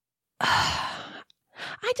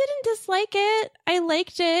dislike it. I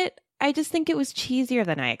liked it. I just think it was cheesier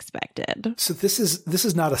than I expected. So this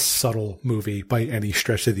is not a subtle movie by any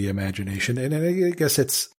stretch of the imagination. And I guess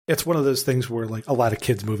it's one of those things where like a lot of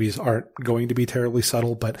kids movies aren't going to be terribly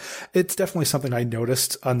subtle, but it's definitely something I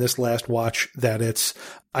noticed on this last watch that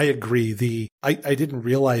I agree. I didn't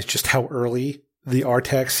realize just how early the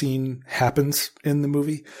Artax scene happens in the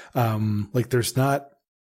movie. Like there's not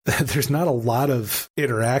a lot of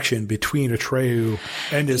interaction between Atreyu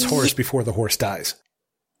and his horse before the horse dies.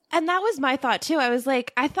 And that was my thought too. I was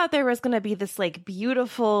like, I thought there was going to be this like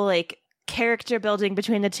beautiful like character building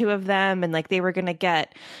between the two of them, and like they were going to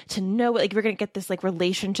get to know, like we're going to get this like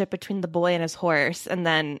relationship between the boy and his horse. And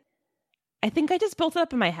then I think I just built it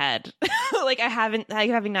up in my head. Like having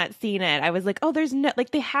not seen it, I was like, oh, there's no,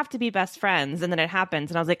 like they have to be best friends. And then it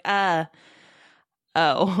happens, and I was like,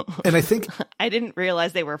 oh. And I think I didn't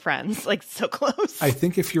realize they were friends, like so close. I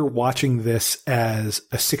think if you're watching this as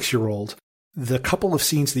a 6-year-old, the couple of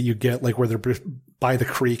scenes that you get, like where they're by the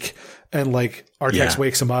creek and like Artax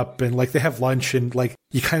wakes him up and like they have lunch and like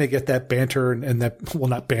you kind of get that banter and that, well,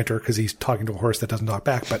 not banter because he's talking to a horse that doesn't talk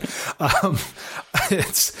back, but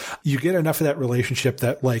you get enough of that relationship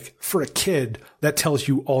that like for a kid, that tells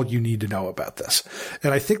you all you need to know about this.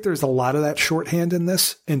 And I think there's a lot of that shorthand in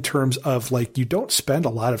this in terms of like, you don't spend a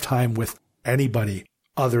lot of time with anybody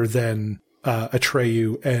other than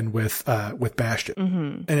Atreyu and with Bastian.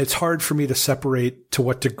 Mm-hmm. And it's hard for me to separate to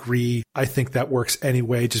what degree I think that works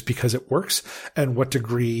anyway, just because it works, and what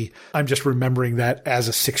degree I'm just remembering that as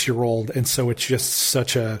a 6-year-old. And so it's just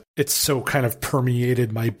it's so kind of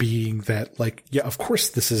permeated my being that like, yeah, of course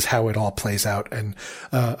this is how it all plays out. And,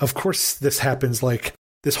 of course this happens, like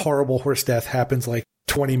this horrible horse death happens like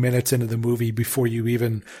 20 minutes into the movie before you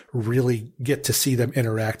even really get to see them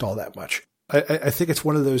interact all that much. I think it's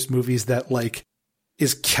one of those movies that like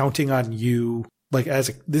is counting on you. Like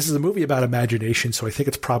this is a movie about imagination. So I think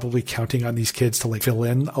it's probably counting on these kids to like fill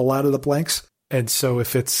in a lot of the blanks. And so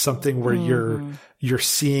if it's something where you're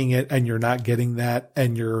seeing it and you're not getting that,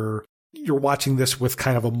 and you're watching this with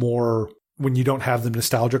kind of a more, when you don't have the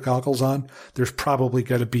nostalgia goggles on, there's probably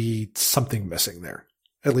going to be something missing there.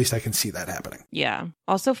 At least I can see that happening. Yeah.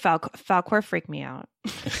 Also Falkor freaked me out.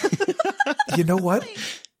 You know what?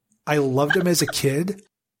 I loved him as a kid.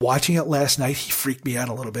 Watching it last night, he freaked me out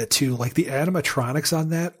a little bit too. Like the animatronics on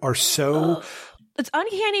that are so It's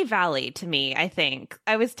uncanny valley to me, I think.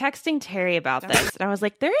 I was texting Terry about this, and I was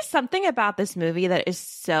like, there is something about this movie that is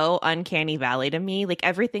so uncanny valley to me. Like,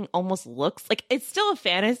 everything almost looks like it's still a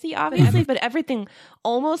fantasy, obviously, but everything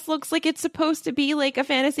almost looks like it's supposed to be like a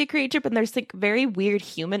fantasy creature, but there's like very weird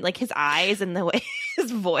human, like his eyes and the way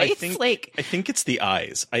his voice. I think it's the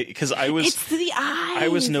eyes. It's the eyes. I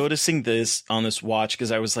was noticing this on this watch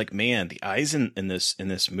because I was like, man, the eyes in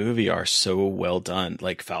this movie are so well done.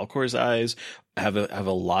 Like Falcor's eyes have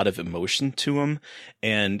a lot of emotion to them,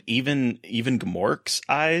 and even Gamork's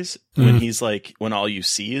eyes, when all you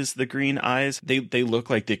see is the green eyes, they look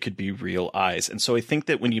like they could be real eyes. And so I think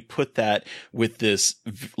that when you put that with this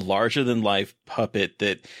larger than life puppet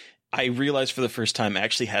that I realized for the first time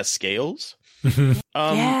actually has scales.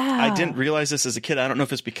 I didn't realize this as a kid. I don't know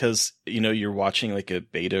if it's because, you're watching like a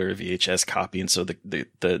beta or VHS copy, and so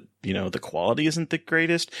the quality isn't the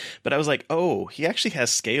greatest, but I was like, oh, he actually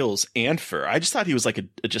has scales and fur. I just thought he was like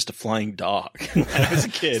just a flying dog when I was a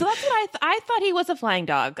kid. So that's what I thought he was a flying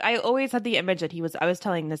dog. I always had the image that I was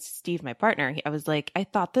telling this to Steve, my partner, I was like, I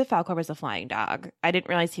thought the Falcor was a flying dog. I didn't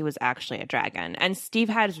realize he was actually a dragon. And Steve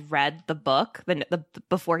has read the book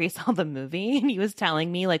before he saw the movie, and he was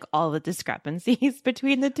telling me like all the discrepancies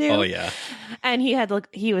between the two. Oh yeah. And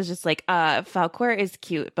he was just like, Falcor is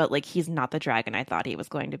cute, but like he's not the dragon I thought he was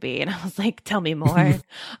going to be. And I was like, tell me more.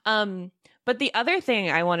 But the other thing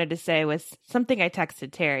I wanted to say was something I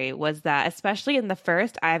texted Terry, was that especially in the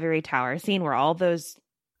first Ivory Tower scene where all those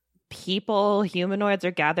humanoids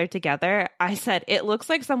are gathered together, I said, it looks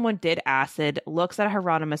like someone did acid, looks at a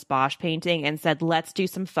Hieronymus Bosch painting and said, let's do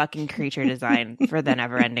some fucking creature design for the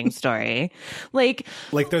Neverending Story. Like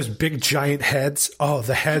those big giant heads. Oh,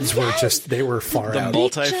 the heads were they were far out. The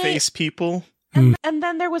multi-face people. And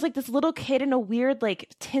then there was like this little kid in a weird like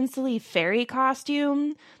tinsely fairy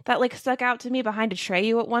costume that like stuck out to me behind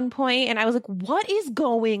Atreyu at one point, and I was like, what is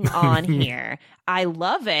going on here? I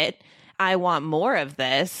love it. I want more of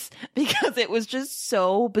this, because it was just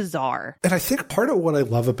so bizarre. And I think part of what I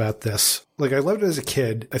love about this, like I loved it as a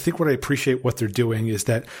kid, I think what I appreciate what they're doing is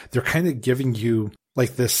that they're kind of giving you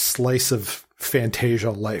like this slice of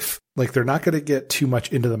Fantasia life. Like they're not going to get too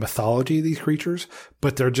much into the mythology of these creatures,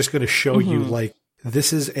 but they're just going to show you like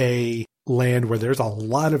this is a land where there's a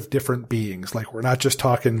lot of different beings. Like we're not just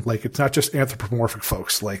talking like it's not just anthropomorphic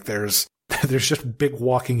folks. Like there's just big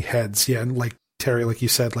walking heads. Yeah, and like Terry, like you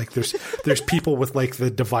said, like there's people with like the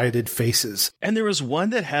divided faces. And there was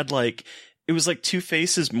one that had like, it was like two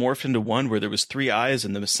faces morphed into one, where there was three eyes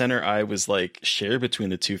and the center eye was like shared between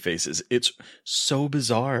the two faces. It's so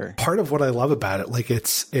bizarre. Part of what I love about it, like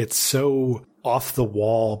it's so off the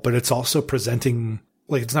wall, but it's also presenting,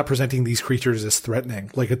 like it's not presenting these creatures as threatening.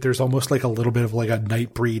 Like there's almost like a little bit of like a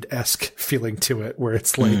Nightbreed-esque feeling to it, where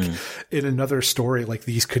it's like in another story, like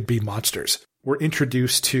these could be monsters. We're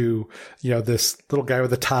introduced to, this little guy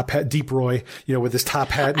with a top hat, Deep Roy, with his top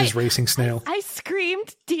hat and his racing snail. I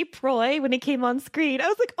screamed Deep Roy when he came on screen. I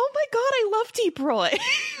was like, oh my God, I love Deep Roy.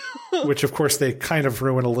 Which, of course, they kind of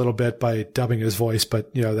ruin a little bit by dubbing his voice.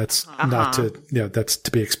 But, that's not to, that's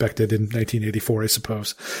to be expected in 1984, I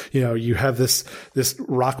suppose. You have this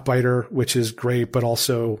rock biter, which is great, but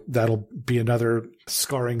also that'll be another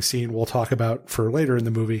scarring scene we'll talk about for later in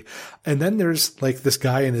the movie. And then there's like this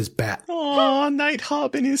guy and his bat. Oh,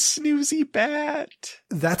 Nighthawk and his snoozy bat.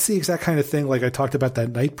 That's the exact kind of thing, like I talked about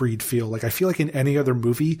that Nightbreed feel. Like I feel like in any other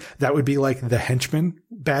movie, that would be like the henchman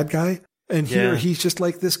bad guy. And here he's just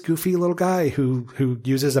like this goofy little guy who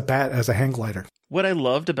uses a bat as a hang glider. What I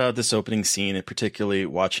loved about this opening scene, and particularly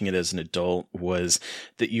watching it as an adult, was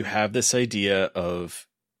that you have this idea of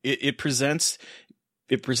it presents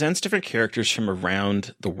different characters from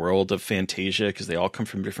around the world of Fantasia, because they all come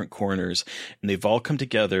from different corners, and they've all come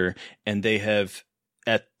together, and they have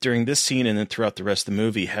during this scene and then throughout the rest of the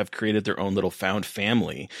movie have created their own little found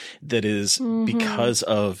family that is because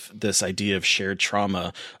of this idea of shared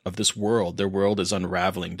trauma of this world. Their world is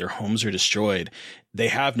unraveling. Their homes are destroyed. They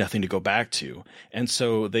have nothing to go back to. And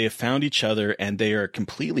so they have found each other, and they are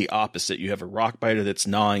completely opposite. You have a rockbiter that's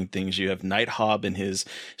gnawing things. You have Nighthawk and his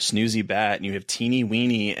snoozy bat, and you have Teeny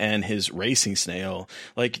Weeny and his racing snail.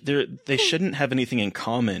 Like they shouldn't have anything in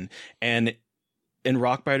common. And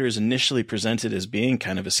Rockbiter is initially presented as being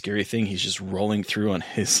kind of a scary thing. He's just rolling through on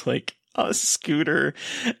his like a scooter,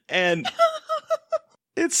 and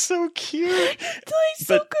it's so cute. It's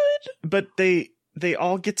so good. But they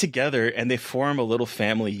all get together and they form a little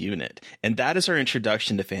family unit. And that is our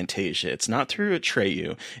introduction to Fantasia. It's not through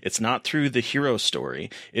Atreyu. It's not through the hero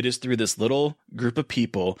story. It is through this little group of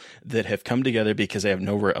people that have come together because they have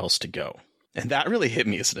nowhere else to go. And that really hit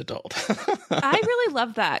me as an adult. I really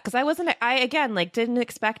love that because I didn't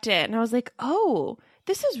expect it. And I was like, oh,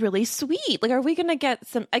 this is really sweet. Like, are we going to get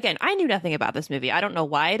some, again, I knew nothing about this movie. I don't know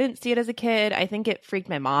why I didn't see it as a kid. I think it freaked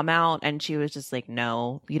my mom out and she was just like,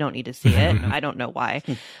 no, you don't need to see it. I don't know why.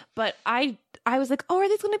 But I was like, oh, are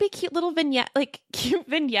these going to be cute little cute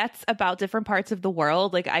vignettes about different parts of the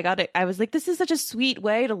world? Like, I was like, this is such a sweet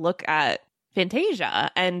way to look at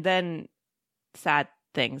Fantasia. And then sad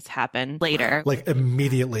things happen later. Like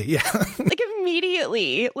immediately. Yeah. Like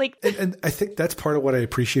immediately. Like, and I think that's part of what I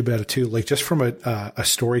appreciate about it too. Like just from a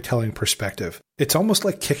storytelling perspective, it's almost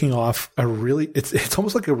like kicking off it's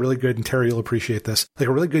almost like a really good, and Terry, you'll appreciate this, like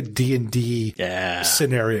a really good D&D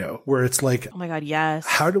scenario where it's like, oh my God, yes.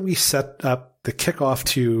 How do we set up the kickoff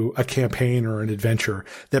to a campaign or an adventure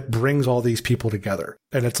that brings all these people together?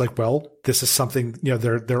 And it's like, well, this is something,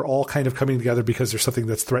 they're all kind of coming together because there's something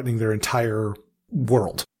that's threatening their entire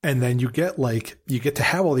world. And then you get to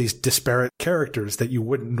have all these disparate characters that you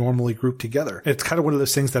wouldn't normally group together. And it's kind of one of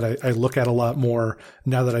those things that I look at a lot more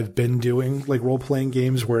now that I've been doing like role-playing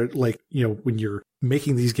games where when you're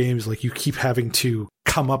making these games, like you keep having to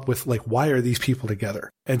come up with like, why are these people together?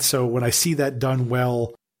 And so when I see that done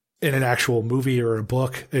well in an actual movie or a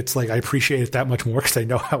book, it's like I appreciate it that much more because I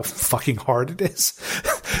know how fucking hard it is.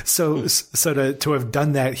 So to have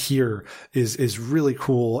done that here is really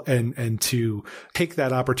cool, and to take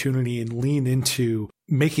that opportunity and lean into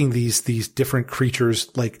making these different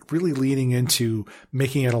creatures, like really leaning into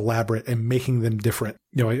making it elaborate and making them different.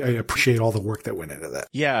 I appreciate all the work that went into that.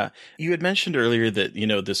 Yeah. You had mentioned earlier that,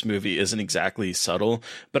 this movie isn't exactly subtle,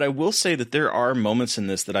 but I will say that there are moments in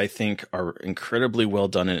this that I think are incredibly well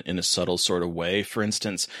done in a subtle sort of way. For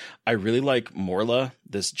instance, I really like Morla,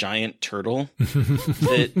 this giant turtle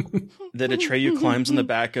that Atreyu climbs on the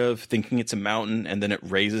back of thinking it's a mountain, and then it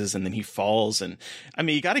raises and then he falls. And I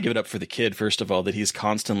mean, you got to give it up for the kid, first of all, that he's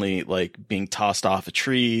constantly like being tossed off of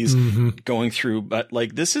trees, going through, but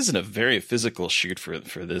like this isn't a very physical shoot for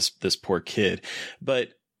this poor kid. But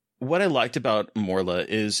what I liked about Morla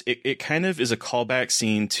is it kind of is a callback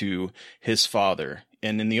scene to his father.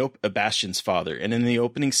 And in Bastian's father, and in the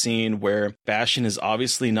opening scene where Bastian is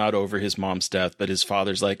obviously not over his mom's death, but his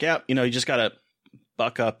father's like, yeah, you just got to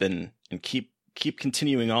buck up and keep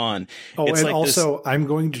continuing on. Oh, it's and like also I'm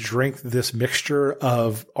going to drink this mixture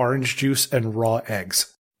of orange juice and raw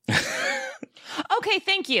eggs. Okay,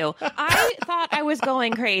 thank you. I thought I was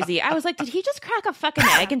going crazy. I was like, did he just crack a fucking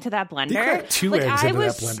egg into that blender? He cracked two eggs into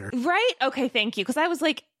that blender. Right? Okay, thank you. Because I was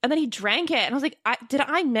like, and then he drank it. And I was like, did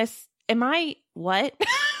I miss? Am I what?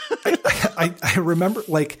 I remember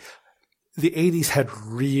like the 80s had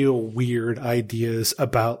real weird ideas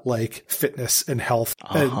about like fitness and health.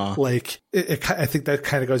 And like, I think that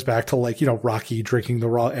kind of goes back to like, Rocky drinking the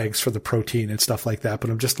raw eggs for the protein and stuff like that. But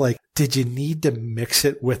I'm just like, did you need to mix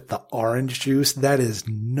it with the orange juice? That is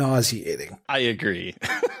nauseating. I agree.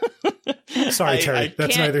 Sorry, Terry.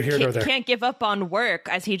 That's neither here nor there. Can't give up on work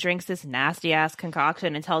as he drinks this nasty ass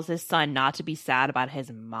concoction and tells his son not to be sad about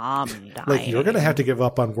his mom dying. Like, you're going to have to give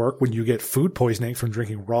up on work when you get food poisoning from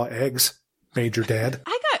drinking raw eggs, Major Dad.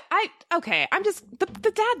 I'm just,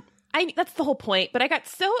 the dad, that's the whole point, but I got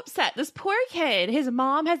so upset. This poor kid, his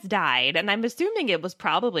mom has died, and I'm assuming it was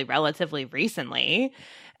probably relatively recently.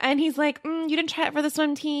 And he's like, you didn't try it for the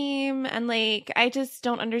swim team. And like, I just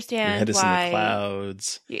don't understand your head is why. in the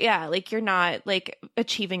clouds. Yeah, like you're not like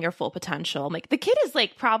achieving your full potential. Like the kid is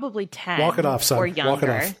like probably 10. Walk it off, son. Or younger.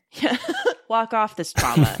 Walk it off. Walk off this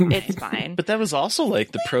trauma. It's fine. But that was also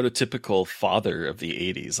like the prototypical father of the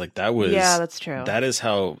 80s. Like that was, yeah, that's true. That is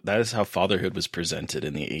how fatherhood was presented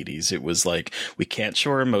in the 80s. It was like, we can't show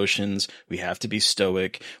our emotions. We have to be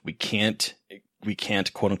stoic. We can't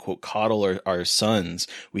quote unquote coddle our sons.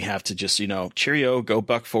 We have to just, cheerio, go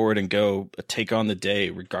buck forward and go take on the day,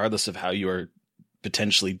 regardless of how you are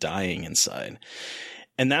potentially dying inside.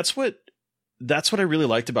 And that's what I really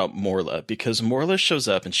liked about Morla, because Morla shows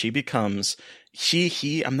up and she becomes,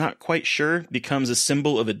 I'm not quite sure, becomes a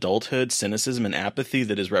symbol of adulthood, cynicism, and apathy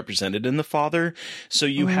that is represented in the father. So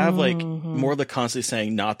you have like Morla constantly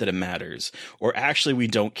saying, not that it matters, or actually we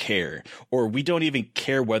don't care, or we don't even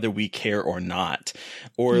care whether we care or not,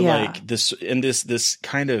 or like this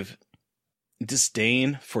kind of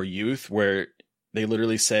disdain for youth where they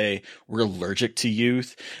literally say we're allergic to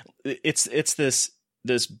youth. It's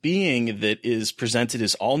this being that is presented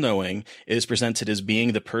as all-knowing, is presented as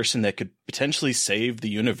being the person that could potentially save the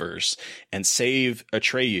universe and save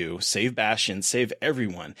Atreyu, save Bastian, save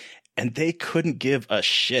everyone. And they couldn't give a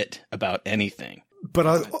shit about anything.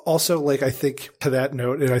 But also, like, I think to that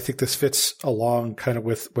note, and I think this fits along kind of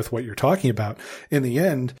with what you're talking about, in the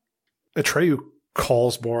end, Atreyu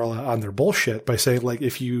calls more on their bullshit by saying, like,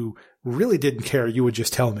 if you really didn't care, you would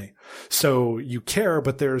just tell me. So you care,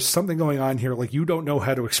 but there's something going on here. Like, you don't know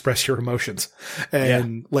how to express your emotions.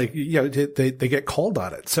 And like, you know, they get called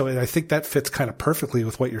on it. So I think that fits kind of perfectly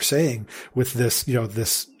with what you're saying with this, you know,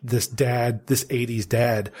 this dad, this 80s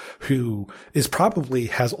dad who is probably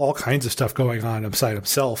has all kinds of stuff going on inside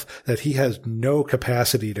himself that he has no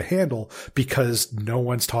capacity to handle because no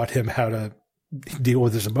one's taught him how to deal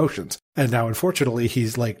with his emotions. And now, unfortunately,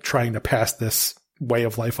 he's like trying to pass this way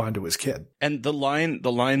of life onto his kid. And the line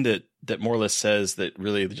that Morless says that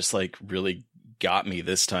really just like really got me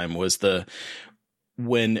this time was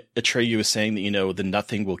when Atreyu was saying that, you know, the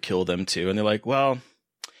nothing will kill them too. And they're like, well,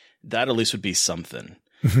 that at least would be something.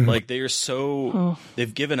 Like, they are so,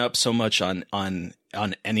 they've given up so much on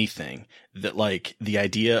anything that, like, the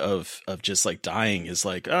idea of just like dying is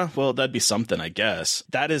like, oh, well, that'd be something, I guess.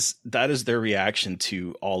 That is their reaction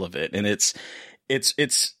to all of it. And it's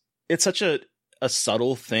such a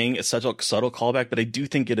subtle thing. It's such a subtle callback, but I do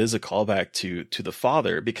think it is a callback to the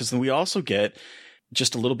father, because then we also get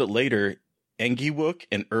just a little bit later, Engiwook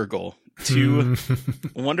and Urgel, two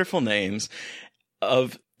wonderful names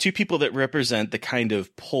of two people that represent the kind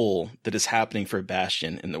of pull that is happening for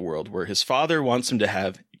Bastian in the world, where his father wants him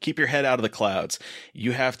to keep your head out of the clouds.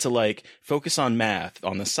 You have to like focus on math,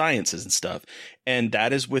 on the sciences and stuff. And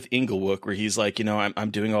that is with Engelwook, where he's like, you know, I'm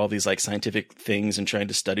doing all these like scientific things and trying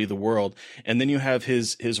to study the world. And then you have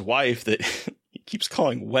his wife that he keeps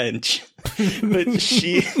calling wench, but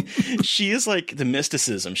she is like the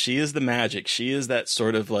mysticism. She is the magic. She is that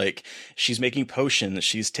sort of like, she's making potions.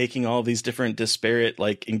 She's taking all these different disparate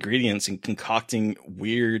like ingredients and concocting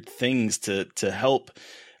weird things to help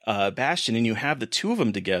Bastian. And you have the two of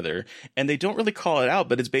them together, and they don't really call it out,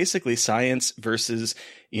 but it's basically science versus,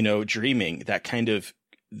 you know, dreaming, that kind of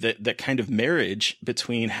marriage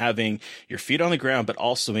between having your feet on the ground, but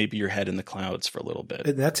also maybe your head in the clouds for a little bit.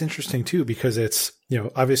 And that's interesting too, because it's, you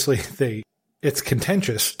know, obviously it's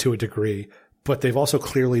contentious to a degree, but they've also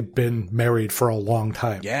clearly been married for a long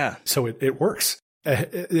time. Yeah. So it works.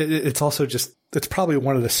 It's also just, it's probably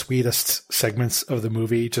one of the sweetest segments of the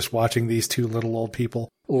movie, just watching these two little old people,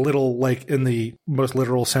 little like in the most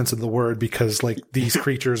literal sense of the word, because like these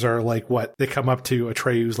creatures are like what they come up to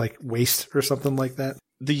Atreyu's like waist or something like that.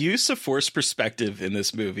 The use of forced perspective in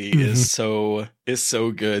this movie is so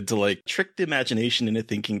good to like trick the imagination into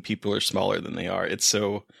thinking people are smaller than they are.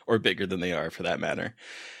 Or bigger than they are, for that matter.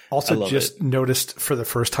 Also, just noticed for the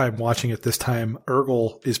first time watching it this time,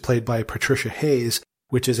 Urgel is played by Patricia Hayes,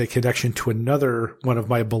 which is a connection to another one of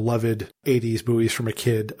my beloved 80s movies from a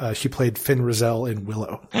kid. She played Finn Rizal in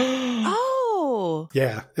Willow. Oh!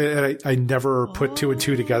 Yeah. And I never put two and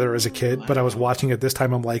two together as a kid, but I was watching it this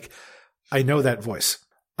time. I'm like, I know that voice.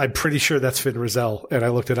 I'm pretty sure that's Finn Rizal. And I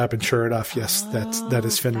looked it up, and sure enough, yes, that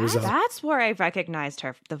is Finn Rizal. That's where I recognized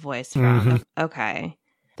the voice from. Okay.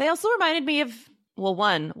 They also reminded me of, well,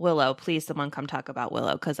 one, Willow. Please, someone come talk about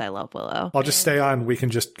Willow, because I love Willow. I'll just stay on. We can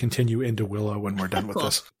just continue into Willow when we're done with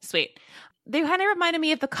this. Sweet. They kind of reminded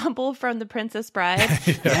me of the couple from The Princess Bride.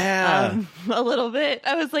 Yeah. A little bit.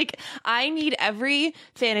 I was like, I need every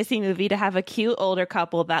fantasy movie to have a cute older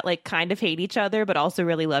couple that like kind of hate each other, but also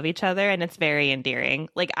really love each other. And it's very endearing.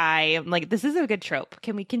 Like, I am like, this is a good trope.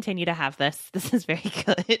 Can we continue to have this? This is very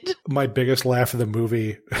good. My biggest laugh of the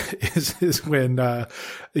movie is when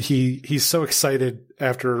he's so excited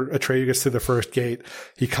after Atreyu gets through the first gate.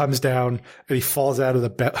 He comes down and he falls out of the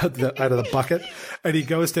bucket, and he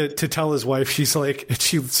goes to tell his wife. She's like, and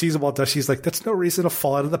she sees him all done. She's like, that's no reason to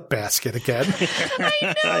fall out of the basket again.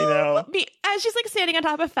 I know. As she's like standing on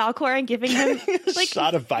top of Falcor and giving him like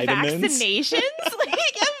shot of vitamins, vaccinations,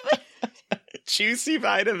 like juicy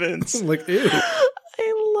vitamins. Like, ew.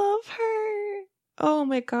 I love her. Oh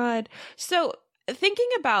my god. So thinking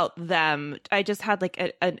about them, I just had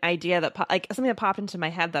like an idea that like something that popped into my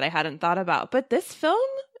head that I hadn't thought about. But this film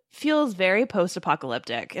feels very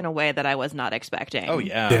post-apocalyptic in a way that I was not expecting. Oh,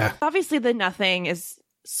 yeah. Obviously, the nothing is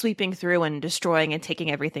sweeping through and destroying and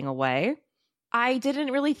taking everything away. I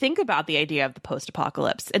didn't really think about the idea of the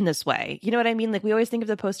post-apocalypse in this way. You know what I mean? Like, we always think of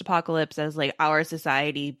the post-apocalypse as like our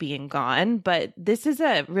society being gone, but this is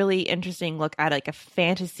a really interesting look at like a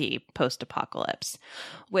fantasy post-apocalypse,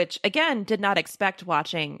 which again, did not expect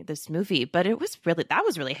watching this movie, but that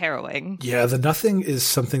was really harrowing. Yeah, the nothing is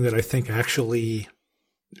something that I think actually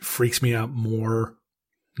freaks me out more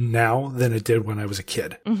now than it did when I was a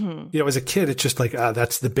kid. Mm-hmm. You know, as a kid, it's just like,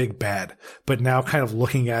 that's the big bad. But now kind of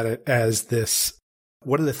looking at it as this,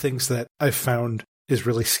 one of the things that I've found is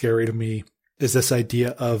really scary to me is this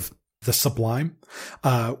idea of the sublime,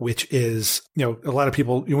 which is, you know, a lot of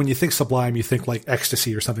people, when you think sublime, you think like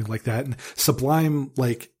ecstasy or something like that. And sublime,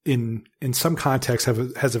 like in some contexts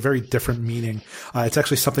has a very different meaning. It's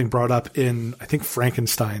actually something brought up in, I think,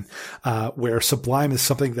 Frankenstein, where sublime is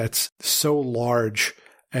something that's so large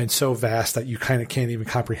and so vast that you kind of can't even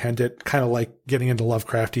comprehend it, kind of like getting into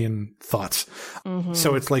Lovecraftian thoughts. Mm-hmm.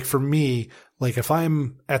 So it's like, for me, like if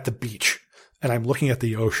I'm at the beach and I'm looking at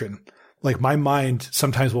the ocean, like my mind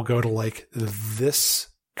sometimes will go to like, this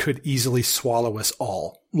could easily swallow us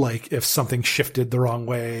all. Like if something shifted the wrong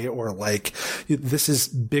way, or like this is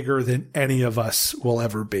bigger than any of us will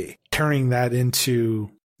ever be. Turning that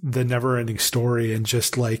into the never ending story and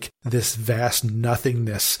just like this vast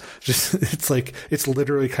nothingness, just, it's like, it's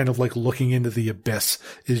literally kind of like looking into the abyss,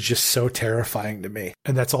 is just so terrifying to me.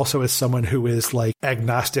 And that's also as someone who is like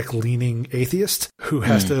agnostic leaning atheist, who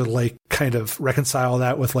has to like kind of reconcile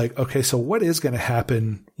that with like, okay, so what is going to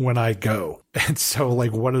happen when I go? And so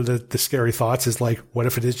like one of the scary thoughts is like, what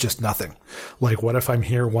if it is just nothing? Like, what if I'm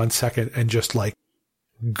here 1 second and just like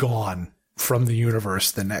gone from the universe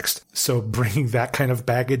the next? So bringing that kind of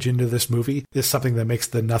baggage into this movie is something that makes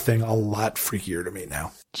the nothing a lot freakier to me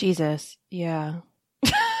now. Jesus. Yeah.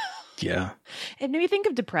 Yeah. It made me think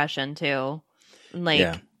of depression too.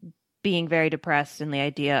 Like being very depressed, and the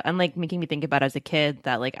idea, and like making me think about as a kid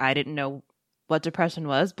that like I didn't know what depression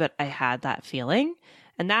was, but I had that feeling.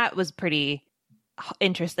 And that was pretty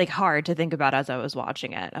like hard to think about as I was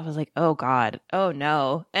watching it. I was like, oh God, oh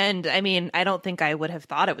no. And I mean, I don't think I would have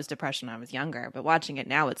thought it was depression when I was younger, but watching it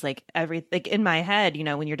now, it's like like in my head, you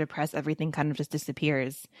know, when you're depressed, everything kind of just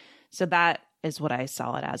disappears. So that is what I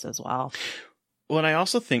saw it as well. Well, and I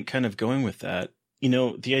also think, kind of going with that, you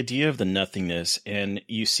know, the idea of the nothingness, and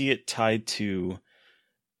you see it tied to,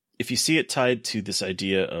 if you see it tied to this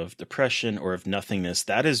idea of depression or of nothingness,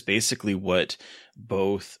 that is basically what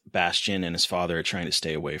both Bastian and his father are trying to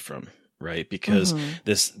stay away from, right? Because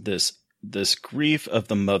this grief of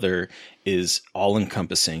the mother is all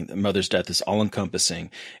encompassing. The mother's death is all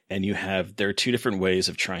encompassing. And there are two different ways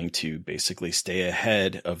of trying to basically stay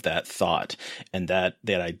ahead of that thought and that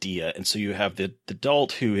idea. And so you have the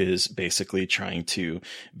adult who is basically trying to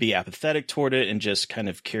be apathetic toward it and just kind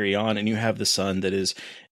of carry on. And you have the son that is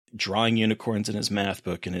drawing unicorns in his math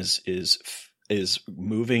book and is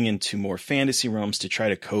moving into more fantasy realms to try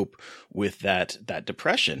to cope with that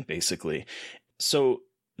depression, basically. So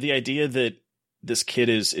the idea that this kid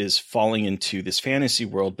is falling into this fantasy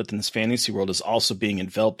world, but then this fantasy world is also being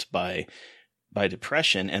enveloped by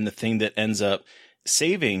depression, and the thing that ends up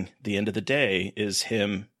saving the end of the day is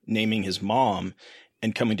him naming his mom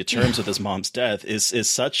and coming to terms with his mom's death is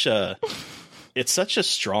such a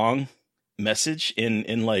strong message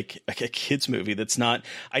in like a kid's movie. That's not,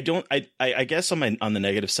 I guess on the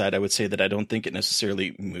negative side, I would say that I don't think it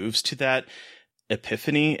necessarily moves to that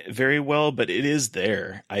epiphany very well, but it is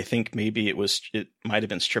there. I think maybe it might have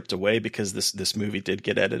been stripped away because this movie did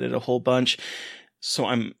get edited a whole bunch. So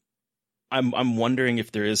I'm wondering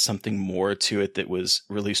if there is something more to it that was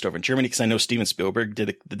released over in Germany, because I know Steven Spielberg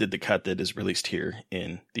did the cut that is released here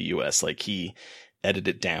in the US. Like he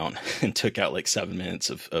edited it down and took out like 7 minutes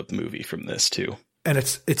of movie from this too. And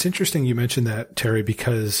it's interesting you mentioned that, Terry,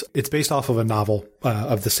 because it's based off of a novel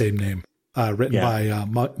of the same name, written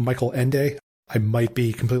by Michael Ende. I might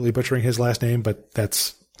be completely butchering his last name, but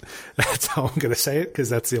that's how I'm going to say it, because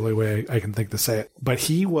that's the only way I can think to say it. But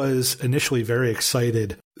he was initially very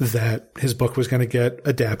excited that his book was going to get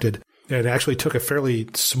adapted, and actually took a fairly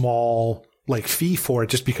small fee for it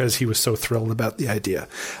just because he was so thrilled about the idea.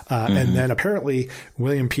 And then apparently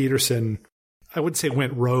William Peterson, I wouldn't say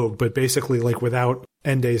went rogue, but basically without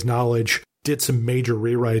Ende's knowledge, did some major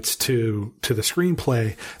rewrites to the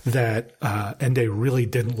screenplay that Ende really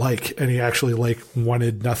didn't like, and he actually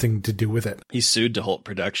wanted nothing to do with it. He sued to halt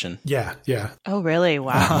production. Yeah. Oh, really?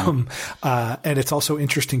 Wow. And it's also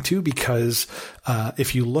interesting too because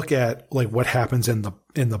if you look at what happens in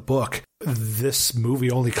the book, this movie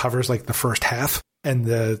only covers the first half. And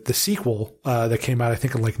the sequel that came out, I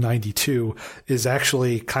think in 92, is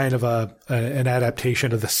actually kind of an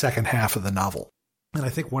adaptation of the second half of the novel. And I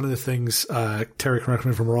think one of the things, Terry, correct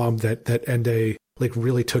me if I'm wrong, that Ende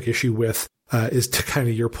really took issue with is to kind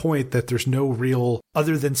of your point that there's no real,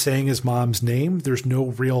 other than saying his mom's name, there's no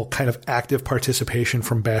real kind of active participation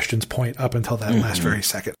from Bastian's point up until that last very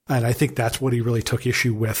second. And I think that's what he really took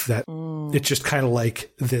issue with, that it's just kind of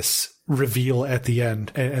like this reveal at the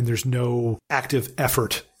end, and there's no active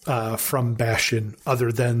effort from Bastian other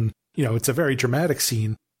than, it's a very dramatic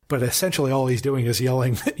scene. But essentially all he's doing is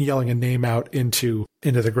yelling a name out into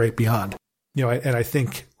the great beyond. And I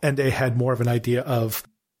think Ende had more of an idea of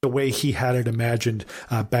the way he had it imagined,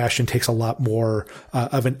 Bastian takes a lot more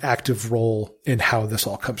of an active role in how this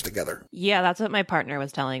all comes together. Yeah, that's what my partner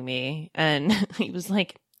was telling me. And he was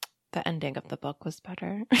like, the ending of the book was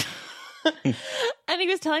better. And he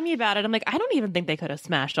was telling me about it. I'm like, I don't even think they could have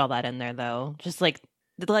smashed all that in there, though. Just like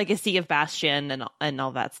the legacy of Bastian and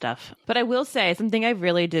all that stuff. But I will say something I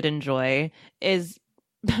really did enjoy is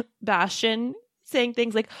Bastian saying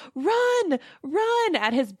things like run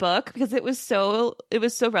at his book, because it was so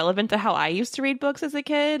relevant to how I used to read books as a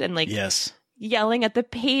kid, and like Yes. yelling at the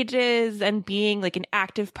pages and being like an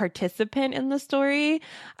active participant in the story.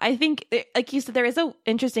 I think, like you said, there is an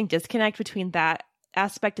interesting disconnect between that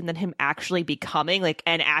aspect and then him actually becoming like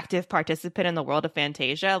an active participant in the world of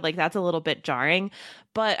Fantasia. Like that's a little bit jarring,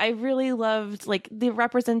 but I really loved like the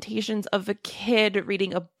representations of a kid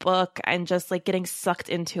reading a book and just like getting sucked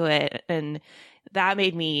into it, and that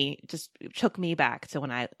took me back to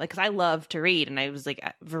when I because I love to read and I was like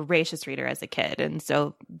a voracious reader as a kid, and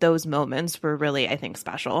so those moments were really, I think,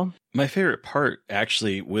 special. My favorite part,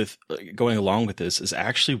 actually, with going along with this, is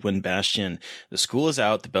actually when Bastian, the school is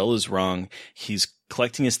out, the bell is rung, he's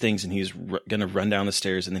collecting his things, and he's going to run down the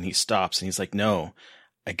stairs, and then he stops, and he's like, "No,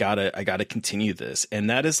 I gotta continue this." And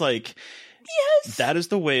that is like, yes, that is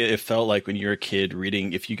the way it felt like when you're a kid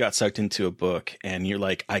reading. If you got sucked into a book and you're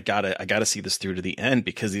like, I gotta see this through to the end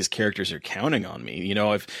because these characters are counting on me. You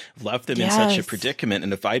know, I've left them in such a predicament,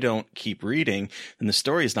 and if I don't keep reading, then the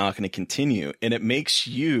story is not going to continue. And it makes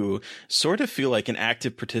you sort of feel like an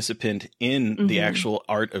active participant in the actual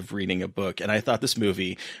art of reading a book. And I thought this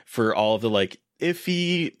movie, for all of the like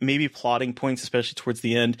iffy, maybe plotting points, especially towards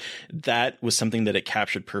the end, that was something that it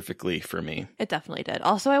captured perfectly for me. It definitely did.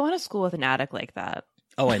 Also, I went to school with an attic like that.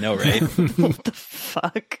 Oh, I know, right? What the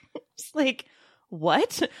fuck? It's like,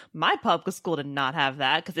 what? My public school did not have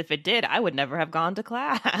that, because if it did, I would never have gone to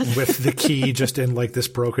class. With the key just in like this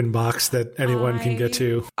broken box that anyone can get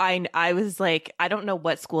to. I was like, I don't know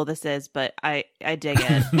what school this is, but I dig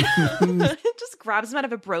it. It just grabs him out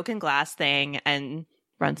of a broken glass thing and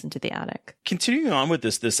runs into the attic. Continuing on with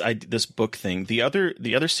this book thing, the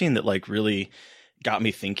other scene that like really got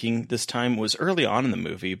me thinking this time was early on in the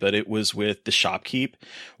movie, but it was with the shopkeep,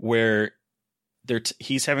 where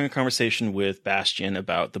he's having a conversation with Bastian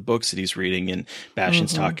about the books that he's reading, and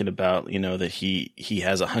Bastian's talking about, you know, that he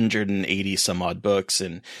has 180 some odd books,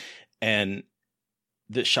 and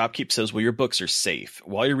the shopkeep says, well, your books are safe.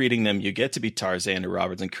 While you're reading them, you get to be Tarzan or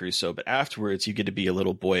Robinson Crusoe, but afterwards you get to be a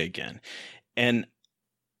little boy again. And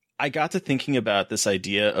I got to thinking about this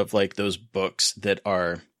idea of like those books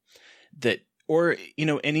or, you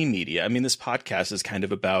know, any media. I mean, this podcast is kind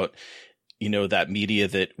of about, you know, that media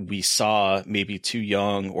that we saw maybe too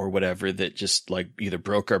young or whatever, that just like either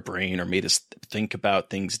broke our brain or made us think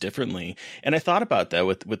about things differently. And I thought about that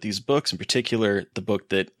with these books, in particular, the book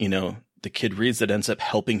that, you know, the kid reads that ends up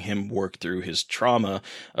helping him work through his trauma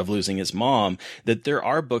of losing his mom, that there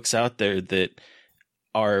are books out there that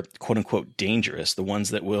are quote unquote dangerous, the ones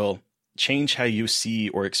that will change how you see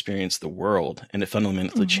or experience the world, and it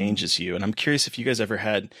fundamentally changes you. And I'm curious if you guys ever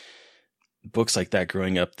had books like that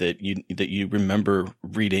growing up that you remember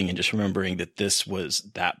reading and just remembering that this was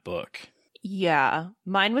that book. Yeah,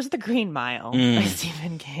 mine was The Green Mile by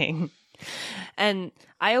Stephen King. And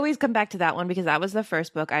I always come back to that one because that was the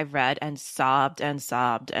first book I've read and sobbed and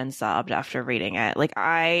sobbed and sobbed after reading it. Like,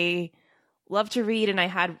 I love to read, and I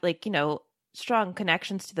had like, you know, strong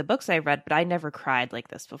connections to the books I read, but I never cried like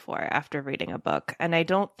this before after reading a book. And I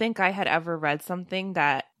don't think I had ever read something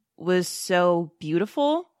that was so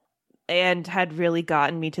beautiful and had really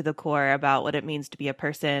gotten me to the core about what it means to be a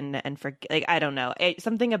person. And for like, I don't know,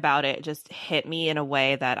 something about it just hit me in a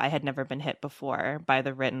way that I had never been hit before by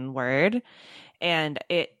the written word. And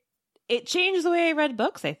it changed the way I read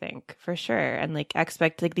books, I think, for sure. And like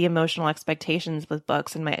the emotional expectations with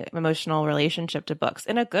books and my emotional relationship to books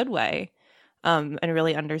in a good way. And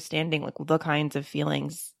really understanding like the kinds of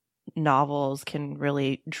feelings novels can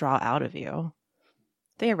really draw out of you.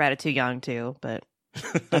 I think I read it too young too, but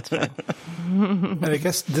that's fine. And I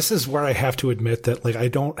guess this is where I have to admit that like I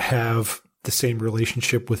don't have the same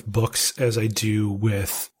relationship with books as I do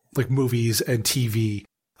with like movies and TV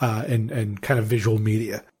and kind of visual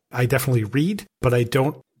media. I definitely read, but I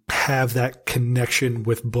don't have that connection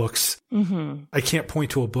with books. I can't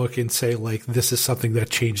point to a book and say like, this is something that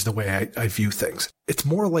changed the way I view things. It's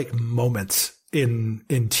more like moments in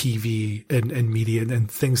TV and media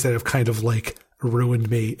and things that have kind of like ruined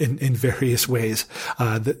me in various ways.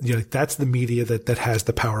 You know, that's the media that has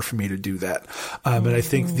the power for me to do that. And I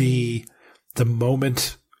think the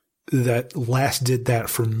moment that last did that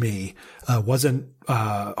for me wasn't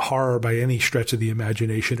horror by any stretch of the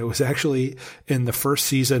imagination. It was actually in the first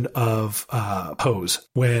season of Pose,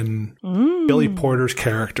 when Billy Porter's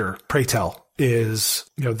character, Pray Tell, is,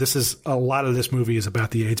 this is a lot of this movie is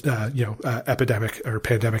about the AIDS, epidemic or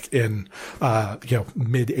pandemic in,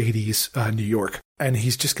 mid 80s New York. And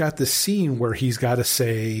he's just got this scene where he's got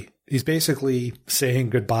to he's basically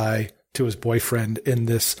saying goodbye to his boyfriend in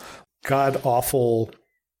this god awful,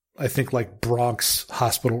 I think, like Bronx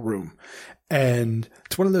hospital room. And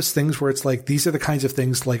it's one of those things where it's like, these are the kinds of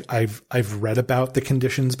things like I've read about the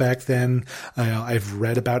conditions back then. I've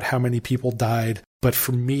read about how many people died. But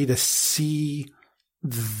for me to see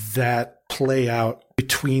that play out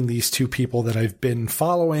between these two people that I've been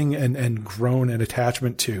following and grown an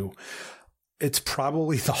attachment to, it's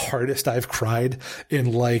probably the hardest I've cried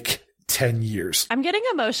in like 10 years. I'm getting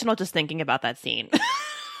emotional just thinking about that scene.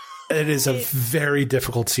 It is a very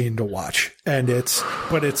difficult scene to watch.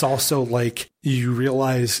 But it's also like you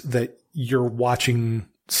realize that you're watching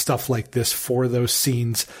stuff like this for those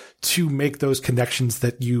scenes to make those connections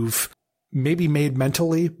that you've maybe made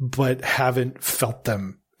mentally, but haven't felt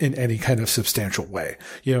them in any kind of substantial way.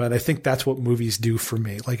 And I think that's what movies do for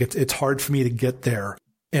me. Like it's hard for me to get there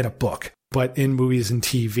in a book, but in movies and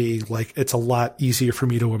TV, like it's a lot easier for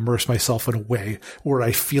me to immerse myself in a way where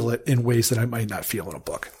I feel it in ways that I might not feel in a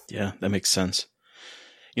book. Yeah, that makes sense.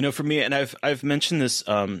 For me, and I've mentioned this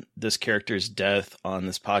this character's death on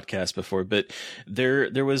this podcast before, but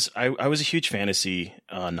there was I was a huge fantasy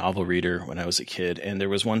novel reader when I was a kid, and there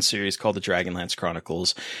was one series called the Dragonlance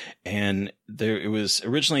Chronicles, and it was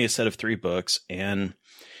originally a set of 3 books, and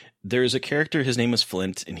there's a character, his name was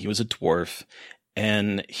Flint, and he was a dwarf,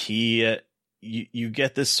 and you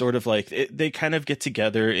get this sort of like they kind of get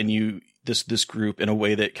together, and this group in a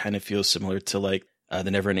way that kind of feels similar to like the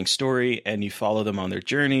Neverending Story, and you follow them on their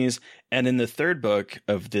journeys. And in the 3rd book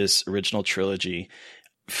of this original trilogy,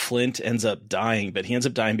 Flint ends up dying, but he ends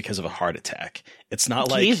up dying because of a heart attack. It's not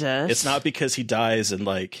like it's not because he dies in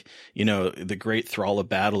like, the great thrall of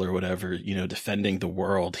battle or whatever, defending the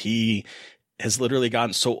world. He has literally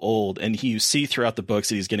gotten so old, and you see throughout the books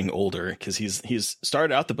that he's getting older because he's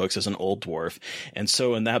started out the books as an old dwarf. And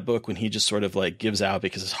so in that book, when he just sort of like gives out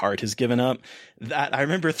because his heart has given up, that I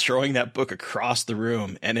remember throwing that book across the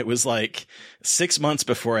room, and it was like 6 months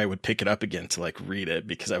before I would pick it up again to like read it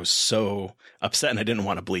because I was so upset and I didn't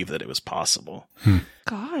want to believe that it was possible.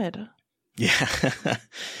 God. Yeah.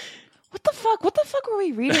 What the fuck were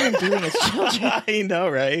we reading and doing as children? I know,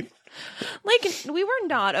 right? Like, we were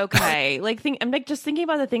not okay. Like, I'm like just thinking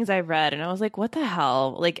about the things I read, and I was like, what the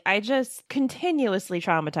hell? Like, I just continuously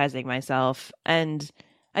traumatizing myself, and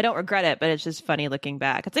I don't regret it, but it's just funny looking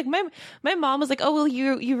back. It's like my mom was like, oh, well,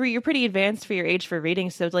 you're pretty advanced for your age for reading,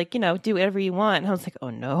 so it's like, do whatever you want. And I was like, oh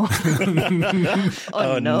no.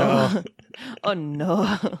 Oh no. Oh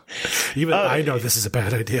no. Even I know this is a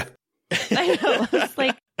bad idea. I know. It's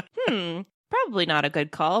like, probably not a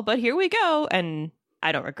good call, but here we go. And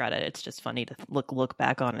I don't regret it. It's just funny to look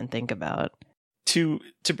back on and think about. To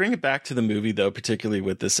bring it back to the movie, though, particularly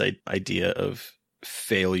with this idea of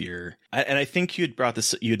failure, and I think you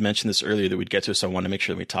had mentioned this earlier that we'd get to, so I want to make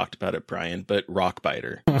sure that we talked about it, Brian. But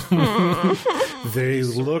Rockbiter, they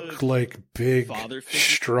look like big,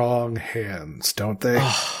 strong hands, don't they?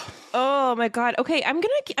 Oh my God. Okay, I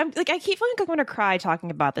keep feeling like I'm gonna cry talking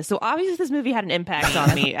about this. So obviously this movie had an impact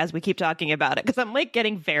on me as we keep talking about it, because I'm like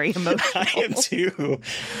getting very emotional. I am too.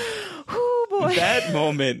 Oh boy. That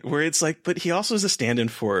moment where it's like, but he also is a stand-in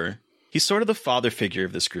for. He's sort of the father figure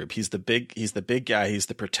of this group. He's the big guy. He's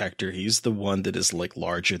the protector. He's the one that is like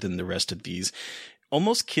larger than the rest of these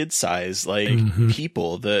almost kid size, like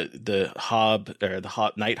people, the Hob or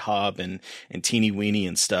the Night Hob and Teeny Weeny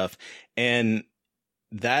and stuff. And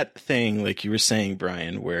that thing, like you were saying,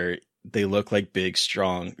 Brian, where they look like big,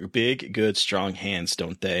 good, strong hands,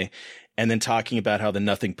 don't they? And then talking about how the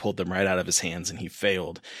nothing pulled them right out of his hands and he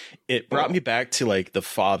failed. It brought me back to like the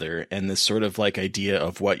father and this sort of like idea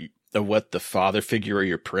of what the father figure or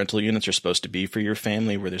your parental units are supposed to be for your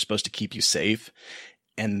family, where they're supposed to keep you safe,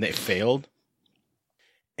 and they failed.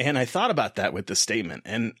 And I thought about that with this statement,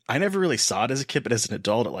 and I never really saw it as a kid, but as an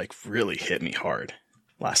adult, it like really hit me hard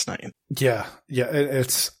last night. Yeah.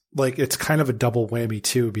 It's like, it's kind of a double whammy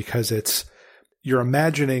too, because you're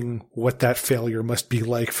imagining what that failure must be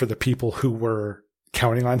like for the people who were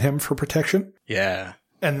counting on him for protection. Yeah.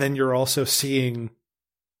 And then you're also seeing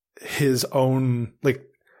his own, like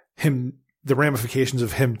the ramifications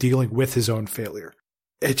of him dealing with his own failure.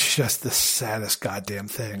 It's just the saddest goddamn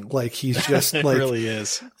thing. Like, he's just it like, really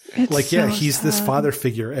is. Like, yeah, he's this father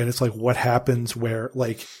figure. And it's like, what happens where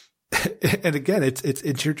like, and again, it's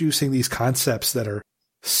introducing these concepts that are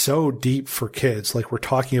so deep for kids. Like we're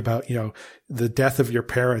talking about, the death of your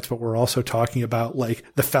parents, but we're also talking about like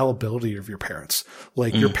the fallibility of your parents.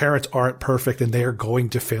 Like your parents aren't perfect and they are going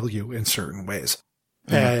to fail you in certain ways.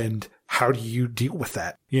 And how do you deal with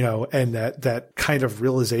that? And that kind of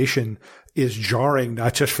realization is jarring,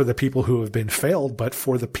 not just for the people who have been failed, but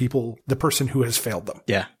for the person who has failed them.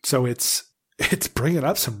 Yeah. So it's bringing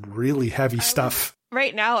up some really heavy stuff.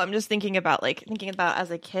 Right now, I'm just thinking about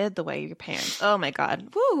as a kid, the way your parents. Oh my God.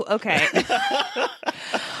 Woo. Okay.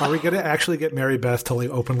 Are we going to actually get Mary Beth to like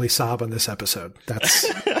openly sob on this episode? That's.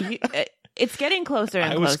 It's getting closer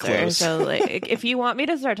and closer. Close. So, like, if you want me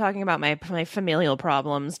to start talking about my familial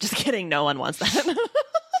problems, just kidding. No one wants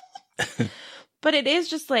that. But it is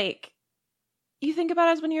just like, you think about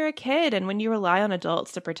it as when you're a kid and when you rely on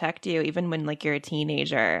adults to protect you, even when like you're a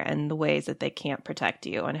teenager, and the ways that they can't protect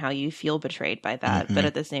you and how you feel betrayed by that. Mm-hmm. But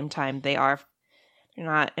at the same time, they're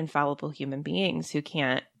not infallible human beings who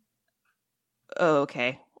can't. Oh,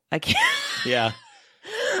 okay. I can't. Yeah.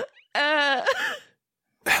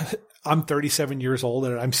 I'm 37 years old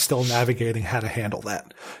and I'm still navigating how to handle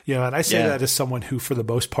that. And I say that as someone who, for the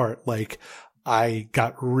most part, like, I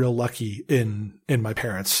got real lucky in my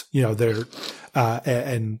parents. They're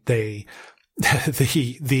and they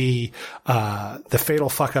the fatal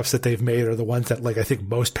fuck ups that they've made are the ones that like I think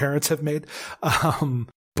most parents have made.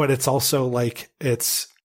 But it's also like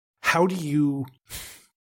how do you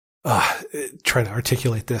try to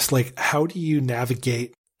articulate this? Like, how do you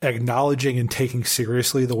navigate acknowledging and taking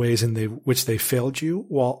seriously the ways in which they failed you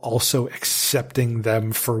while also accepting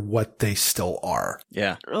them for what they still are?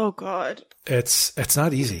 Yeah. Oh God. It's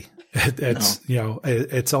not easy.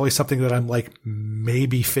 It's always something that I'm like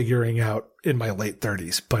maybe figuring out in my late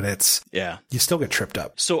 30s, but you still get tripped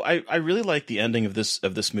up. So I really like the ending of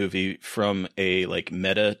this movie from a like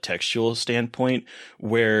meta textual standpoint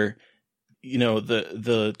where,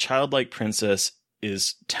 the childlike princess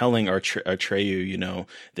is telling Atreyu,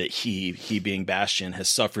 that he being Bastian has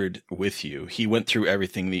suffered with you. He went through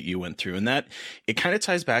everything that you went through. And that it kind of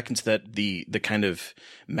ties back into that, the kind of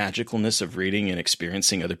magicalness of reading and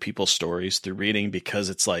experiencing other people's stories through reading, because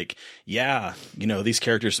it's like, these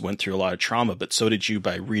characters went through a lot of trauma, but so did you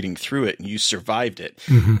by reading through it and you survived it.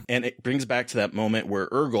 Mm-hmm. And it brings back to that moment where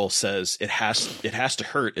Urgel says it has to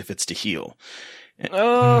hurt if it's to heal.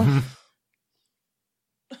 Oh. Mm-hmm.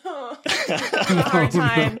 A hard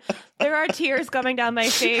time. There are tears coming down my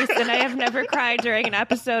face, and I have never cried during an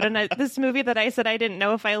episode. And this movie that I said I didn't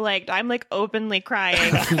know if I liked, I'm like openly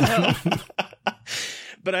crying. So.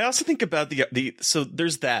 But I also think about so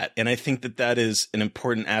there's that, and I think that is an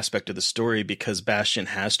important aspect of the story, because Bastian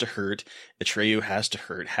has to hurt, Atreyu has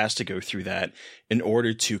to go through that in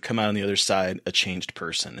order to come out on the other side a changed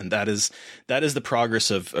person. And that is the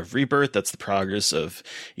progress of rebirth. That's the progress of,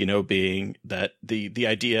 being that the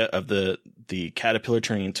idea of the caterpillar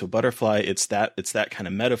turning into a butterfly. It's that kind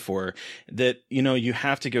of metaphor that, you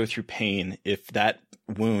have to go through pain if that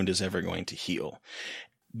wound is ever going to heal.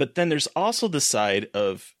 But then there's also the side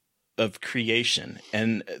of creation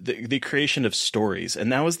and the creation of stories. And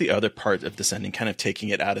that was the other part of this ending, kind of taking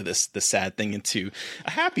it out of the sad thing into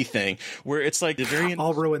a happy thing, where it's like the very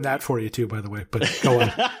I'll ruin that for you too, by the way, but go on.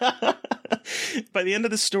 By the end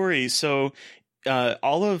of the story, so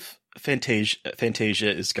all of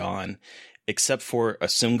Fantasia is gone, except for a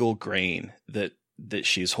single grain that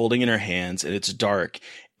she's holding in her hands, and it's dark.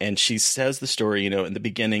 And she says the story, in the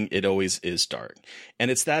beginning, it always is dark. And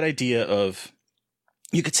it's that idea of,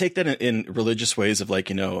 you could take that in religious ways of like,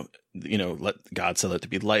 let God say let there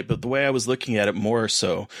be light. But the way I was looking at it more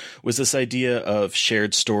so was this idea of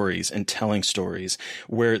shared stories and telling stories,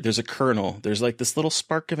 where there's a kernel, there's like this little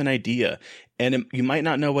spark of an idea, and you might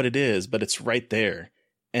not know what it is, but it's right there.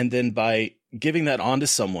 And then by giving that on to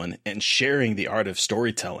someone and sharing the art of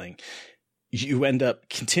storytelling, you end up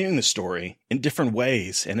continuing the story in different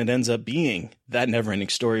ways, and it ends up being that never-ending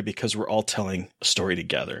story because we're all telling a story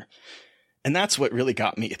together. And that's what really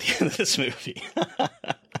got me at the end of this movie.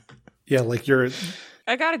 Yeah, like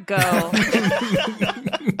I gotta go.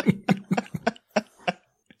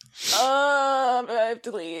 I have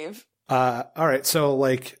to leave. All right, so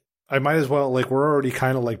like I might as well, like, we're already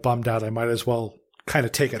kind of like bummed out. I might as well kind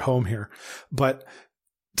of take it home here. But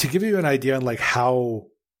to give you an idea on like how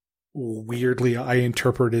weirdly I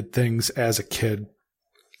interpreted things as a kid,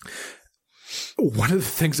 one of the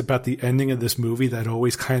things about the ending of this movie that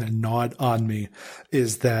always kind of gnawed on me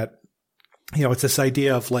is that, it's this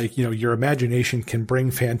idea of like, your imagination can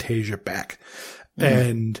bring Fantasia back. Mm-hmm.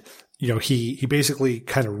 And, he basically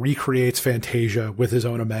kind of recreates Fantasia with his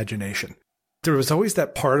own imagination. there was always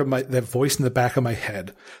that part of that voice in the back of my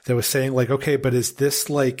head that was saying like, okay, but is this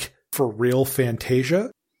like for real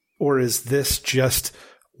Fantasia, or is this just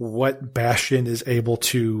what Bastian is able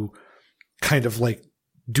to kind of like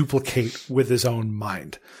duplicate with his own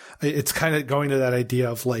mind? It's kind of going to that idea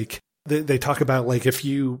of like, they talk about like, if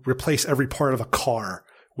you replace every part of a car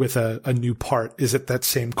with a new part, is it that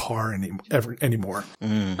same car anymore?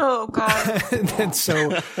 Oh God. and so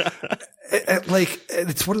like,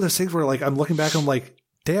 it's one of those things where like, I'm looking back, I'm like,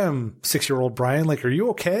 damn, 6-year-old Bryan, like, are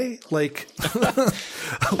you okay? Like,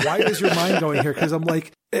 why is your mind going here? Cause I'm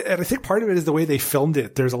like, and I think part of it is the way they filmed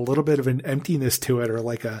it. There's a little bit of an emptiness to it, or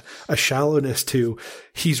like a shallowness to,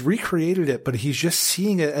 he's recreated it, but he's just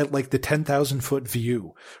seeing it at like the 10,000 foot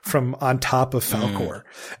view from on top of Falkor.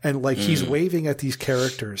 And like, he's waving at these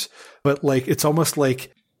characters, but like, it's almost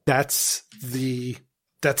like that's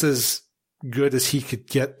as good as he could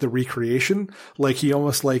get the recreation. Like he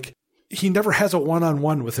almost like, he never has a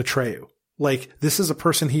one-on-one with Atreyu. Like, this is a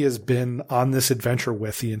person he has been on this adventure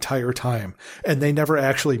with the entire time, and they never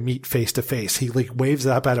actually meet face to face. He like waves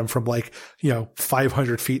up at him from like,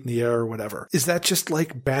 500 feet in the air or whatever. Is that just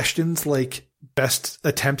like Bastian's like best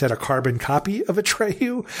attempt at a carbon copy of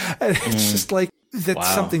Atreyu? And it's just like,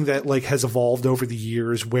 that's something that like has evolved over the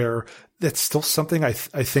years, where that's still something I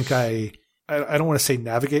think I don't want to say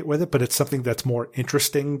navigate with it, but it's something that's more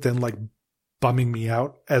interesting than like bumming me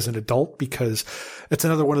out as an adult, because it's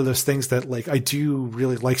another one of those things that like, I do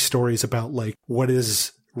really like stories about like, what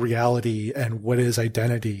is reality and what is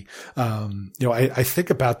identity. I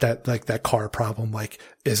think about that, like that car problem, like,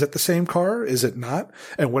 is it the same car? Is it not?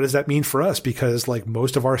 And what does that mean for us? Because like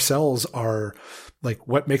most of our cells are like,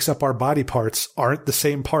 what makes up our body parts aren't the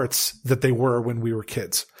same parts that they were when we were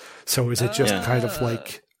kids. So is it just kind of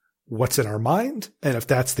like what's in our mind? And if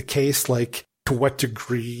that's the case, like, to what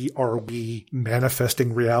degree are we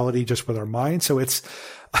manifesting reality just with our mind? So it's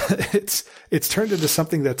turned into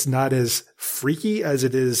something that's not as freaky as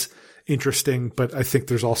it is interesting, but I think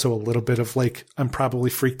there's also a little bit of like, I'm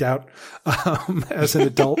probably freaked out, as an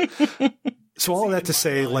adult. So all that to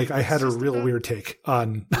say, like, I had a real weird take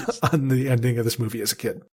on the ending of this movie as a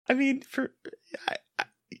kid. I mean,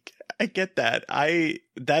 I get that.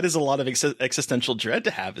 That is a lot of existential dread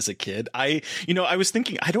to have as a kid. I was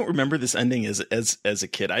thinking, I don't remember this ending as a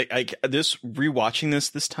kid. This rewatching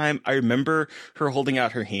this time, I remember her holding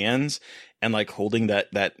out her hands and like holding that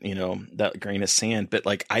grain of sand. But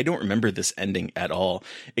like, I don't remember this ending at all,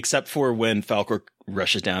 except for when Falkor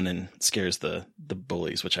rushes down and scares the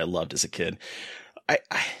bullies, which I loved as a kid. I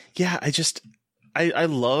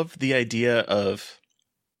love the idea of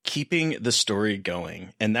keeping the story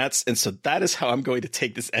going. And so that is how I'm going to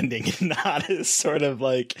take this ending, not as sort of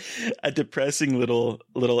like a depressing little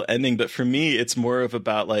ending. But for me, it's more of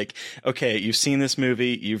about like, okay, you've seen this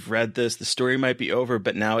movie, you've read this, the story might be over,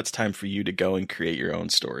 but now it's time for you to go and create your own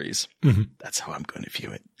stories. Mm-hmm. That's how I'm going to view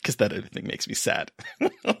it, because that other thing makes me sad.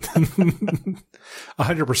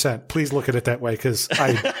 100%. Please look at it that way, because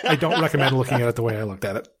I don't recommend looking at it the way I looked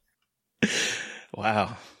at it.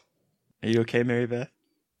 Wow. Are you okay, Mary Beth?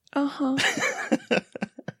 Uh-huh.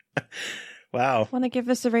 Wow. Want to give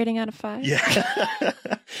this a rating out of 5? Yeah.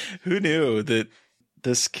 Who knew that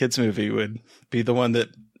this kids movie would be the one that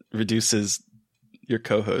reduces your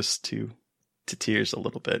co-host to tears a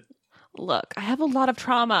little bit? Look, I have a lot of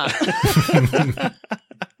trauma.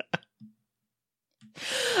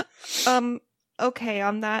 Okay,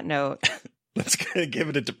 on that note. Let's give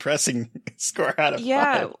it a depressing score out of 5.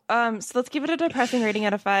 Yeah, so let's give it a depressing rating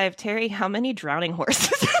out of 5. Terry, how many drowning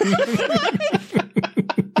horses?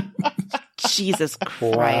 Jesus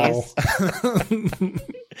Christ.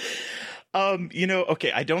 Wow.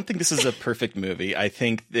 Okay, I don't think this is a perfect movie. I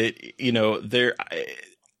think that,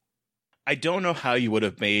 I don't know how you would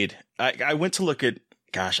have made, I went to look at,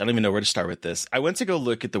 gosh, I don't even know where to start with this. I went to go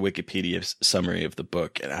look at the Wikipedia summary of the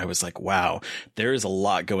book, and I was like, wow, there is a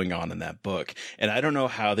lot going on in that book. And I don't know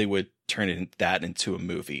how they would turn that into a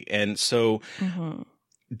movie. And so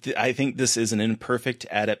I think this is an imperfect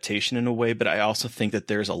adaptation in a way, but I also think that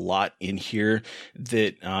there's a lot in here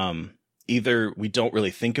that either we don't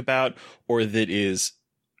really think about, or that is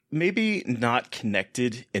maybe not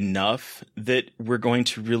connected enough that we're going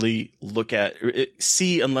to really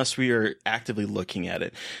see unless we are actively looking at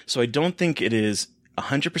it. So I don't think it is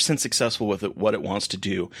 100% successful with what it wants to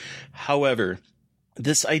do. However,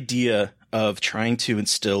 this idea of trying to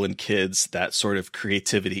instill in kids that sort of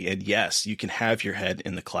creativity, and yes, you can have your head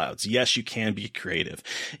in the clouds. Yes, you can be creative.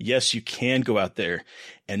 Yes, you can go out there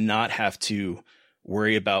and not have to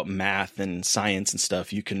worry about math and science and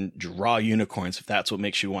stuff. You can draw unicorns if that's what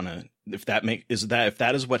makes you want to, if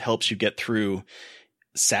that is what helps you get through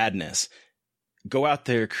sadness. go out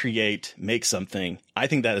there, create, make something. I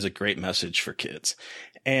think that is a great message for kids.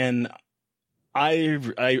 And I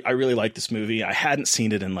really like this movie. I hadn't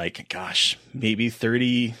seen it in maybe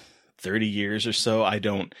 30 years or so. I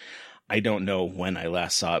don't know when I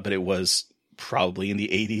last saw it, but it was probably in the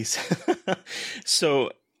 80s.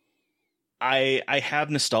 So I have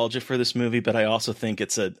nostalgia for this movie, but I also think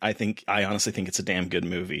I honestly think it's a damn good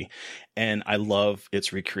movie. And I love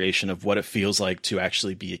its recreation of what it feels like to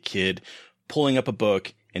actually be a kid pulling up a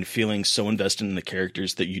book and feeling so invested in the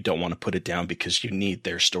characters that you don't want to put it down because you need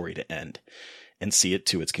their story to end and see it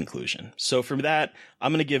to its conclusion. So for that,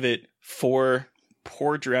 I'm going to give it 4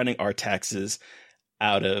 poor drowning Artaxes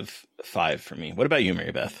out of 5 for me. What about you,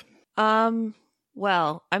 Mary Beth?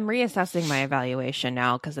 Well, I'm reassessing my evaluation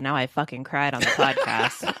now because now I fucking cried on the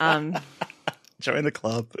podcast. Join the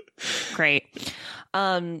club. Great.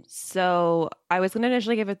 So I was going to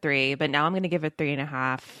initially give it 3, but now I'm going to give it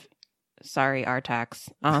 3.5. Sorry, Artax.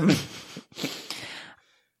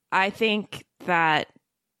 I think that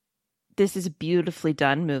this is a beautifully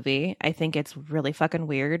done movie. I think it's really fucking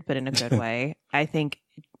weird, but in a good way. I think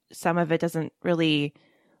some of it doesn't really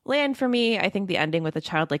land for me. I think the ending with the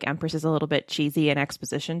childlike empress is a little bit cheesy and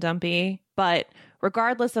exposition dumpy. But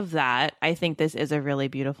regardless of that, I think this is a really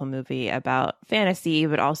beautiful movie about fantasy,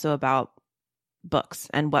 but also about books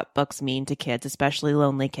and what books mean to kids, especially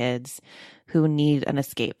lonely kids who need an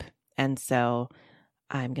escape. And so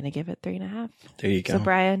I'm going to give it 3.5. There you go. So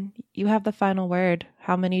Bryan, you have the final word.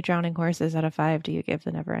 How many drowning horses out of 5 do you give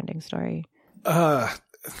the Neverending Story?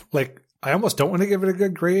 I almost don't want to give it a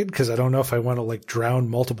good grade because I don't know if I want to drown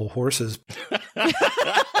multiple horses. We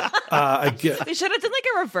should have done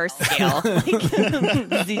a reverse scale.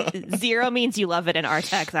 0 means you love it and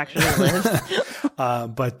Artax actually lives.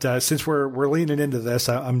 But since we're leaning into this,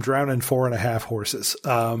 I'm drowning 4.5 horses.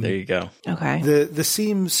 There you go. Okay. The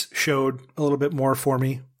seams showed a little bit more for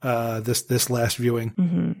me this last viewing.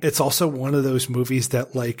 Mm-hmm. It's also one of those movies that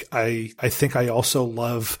I think I also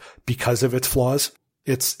love because of its flaws.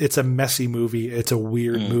 It's a messy movie. It's a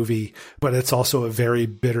weird movie, but it's also a very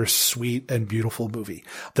bittersweet and beautiful movie.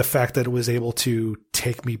 The fact that it was able to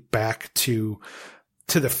take me back to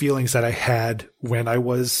the feelings that I had when I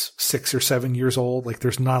was 6 or 7 years old,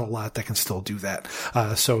 there's not a lot that can still do that.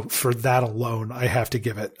 So for that alone, I have to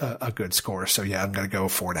give it a good score. So yeah, I'm going to go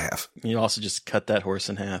 4.5. You also just cut that horse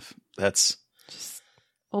in half. That's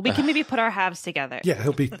well, we can maybe put our halves together. Yeah,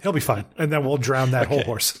 he'll be fine, and then we'll drown that whole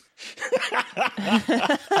horse.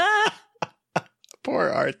 Poor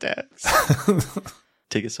Artax.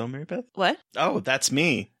 Take us home, Mary Beth. What? Oh, that's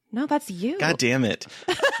me. No, that's you. God damn it.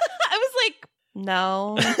 I was like,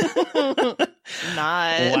 no,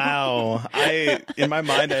 not. Wow. In my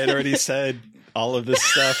mind, I had already said all of this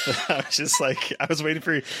stuff. I was just I was waiting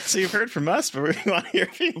for you. So you've heard from us, but we want to hear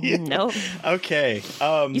from you. Nope. Okay.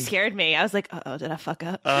 You scared me. I was like, uh-oh, did I fuck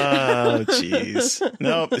up? Oh, jeez.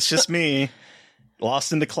 Nope, it's just me.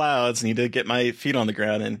 Lost in the clouds. Need to get my feet on the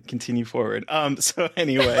ground and continue forward. So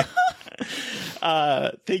anyway,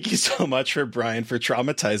 thank you so much for Bryan for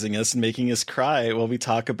traumatizing us and making us cry while we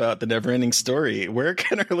talk about the Neverending Story. Where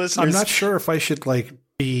can our listeners? I'm not sure if I should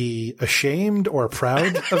be ashamed or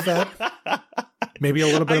proud of that. Maybe a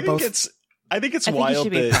little bit of both. I think it's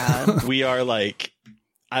wild that we are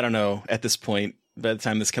I don't know, at this point, by the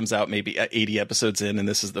time this comes out, maybe 80 episodes in, and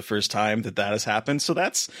this is the first time that has happened. So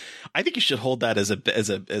I think you should hold that as a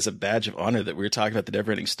badge of honor that we were talking about the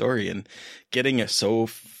Neverending Story and getting us so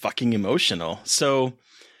fucking emotional. So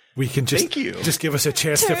we can thank you. Just give us a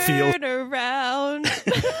chance to feel. Turn around.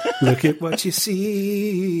 Look at what you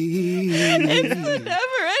see. It's the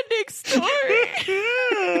Neverending Story.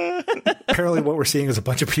 Apparently what we're seeing is a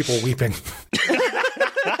bunch of people weeping.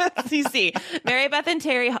 You see, Mary Beth and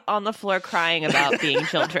Terry on the floor crying about being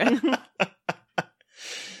children.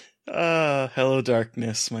 Hello,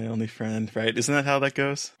 darkness, my only friend, right? Isn't that how that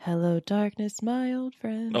goes? Hello, darkness, my old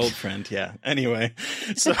friend. Old friend, yeah. Anyway,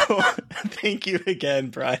 so thank you again,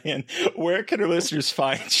 Bryan. Where can our listeners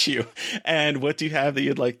find you? And what do you have that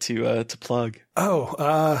you'd like to plug?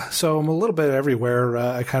 So I'm a little bit everywhere.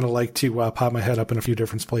 I kind of like to pop my head up in a few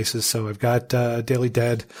different places. So I've got Daily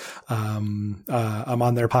Dead. I'm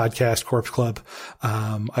on their podcast, Corpse Club.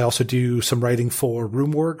 I also do some writing for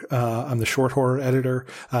Room Morgue. I'm the short horror editor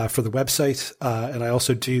for the website. And I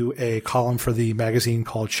also do a column for the magazine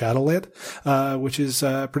called Shadowland, which is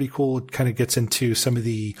pretty cool. It kind of gets into some of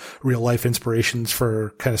the real real life inspirations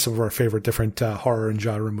for kind of some of our favorite different horror and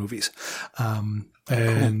genre movies.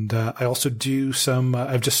 And I also do some,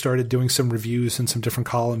 I've just started doing some reviews and some different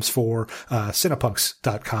columns for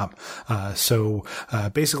cinepunks.com. So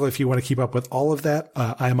basically, if you want to keep up with all of that,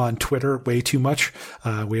 I'm on Twitter way too much.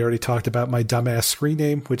 We already talked about my dumbass screen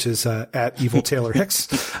name, which is at Evil Taylor Hicks.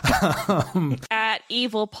 At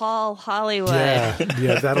Evil Paul Hollywood.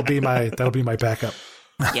 Yeah, that'll be my backup.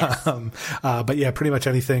 Yes. But yeah, pretty much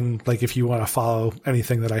anything, like if you want to follow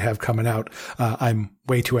anything that I have coming out, I'm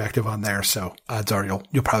way too active on there. So odds are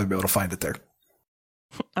you'll probably be able to find it there.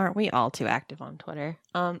 Aren't we all too active on Twitter?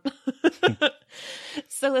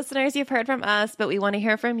 So listeners, you've heard from us, but we want to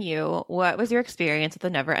hear from you. What was your experience with the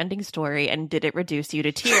Neverending Story, and did it reduce you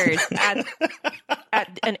to tears at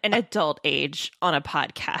an adult age on a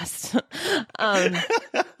podcast?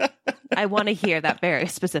 I want to hear that very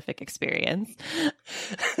specific experience.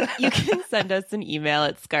 You can send us an email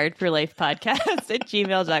at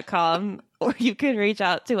scarredforlifepodcast@gmail.com, or you can reach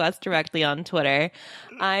out to us directly on Twitter.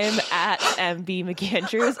 I'm at MB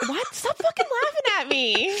McAndrews. What? Stop fucking laughing at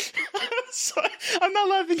me. I'm not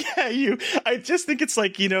laughing at you. I just think it's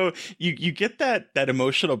like, you get that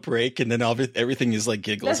emotional break, and then everything is like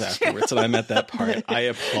giggles That's afterwards. true. And I'm at that part. I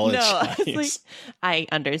apologize. No, I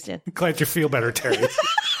understand. Glad you feel better, Terry.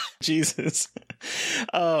 Jesus.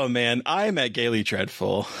 Oh, man. I'm at Gaily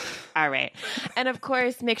Dreadful. All right. And of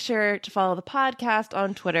course, make sure to follow the podcast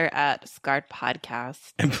on Twitter at Scarred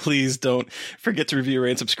Podcast. And please don't forget to review,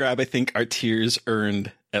 rate, and subscribe. I think our tears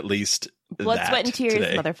earned at least Blood, sweat, and tears,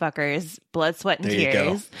 today. Motherfuckers. Blood, sweat, and There you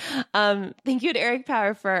tears. Thank you to Eric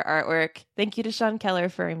Power for our artwork. Thank you to Sean Keller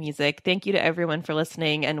for our music. Thank you to everyone for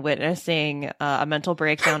listening and witnessing a mental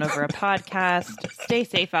breakdown over a podcast. Stay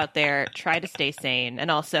safe out there. Try to stay sane. And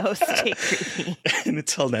also stay creepy. And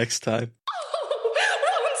until next time.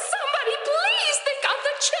 Won't somebody please think of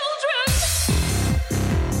the children?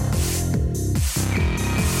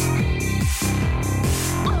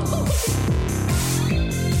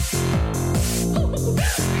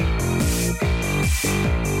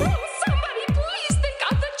 Won't somebody please think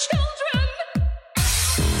of the children?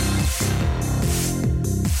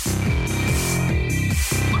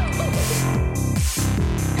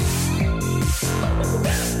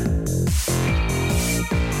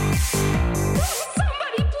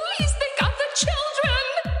 Somebody please think of the children.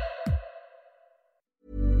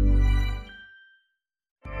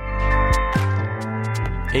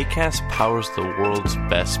 Acast powers the world's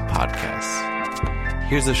best podcasts.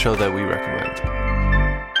 Here's a show that we recommend.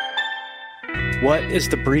 What is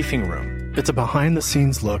The Briefing Room? It's a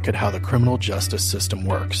behind-the-scenes look at how the criminal justice system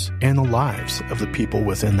works and the lives of the people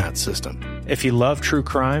within that system. If you love true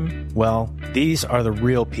crime, well, these are the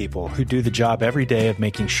real people who do the job every day of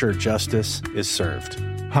making sure justice is served.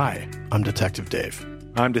 Hi, I'm Detective Dave.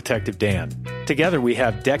 I'm Detective Dan. Together, we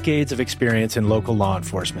have decades of experience in local law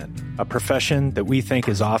enforcement, a profession that we think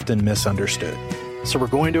is often misunderstood. So we're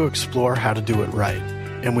going to explore how to do it right,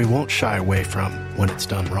 and we won't shy away from when it's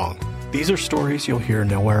done wrong. These are stories you'll hear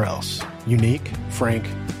nowhere else. Unique, frank,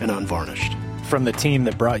 and unvarnished. From the team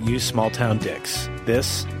that brought you Small Town Dicks,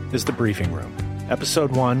 this is The Briefing Room.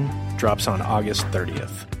 Episode 1 drops on August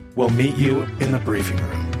 30th. We'll meet you in the briefing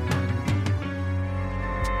room.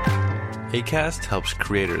 Acast helps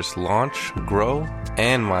creators launch, grow,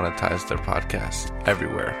 and monetize their podcasts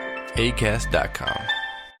everywhere. Acast.com.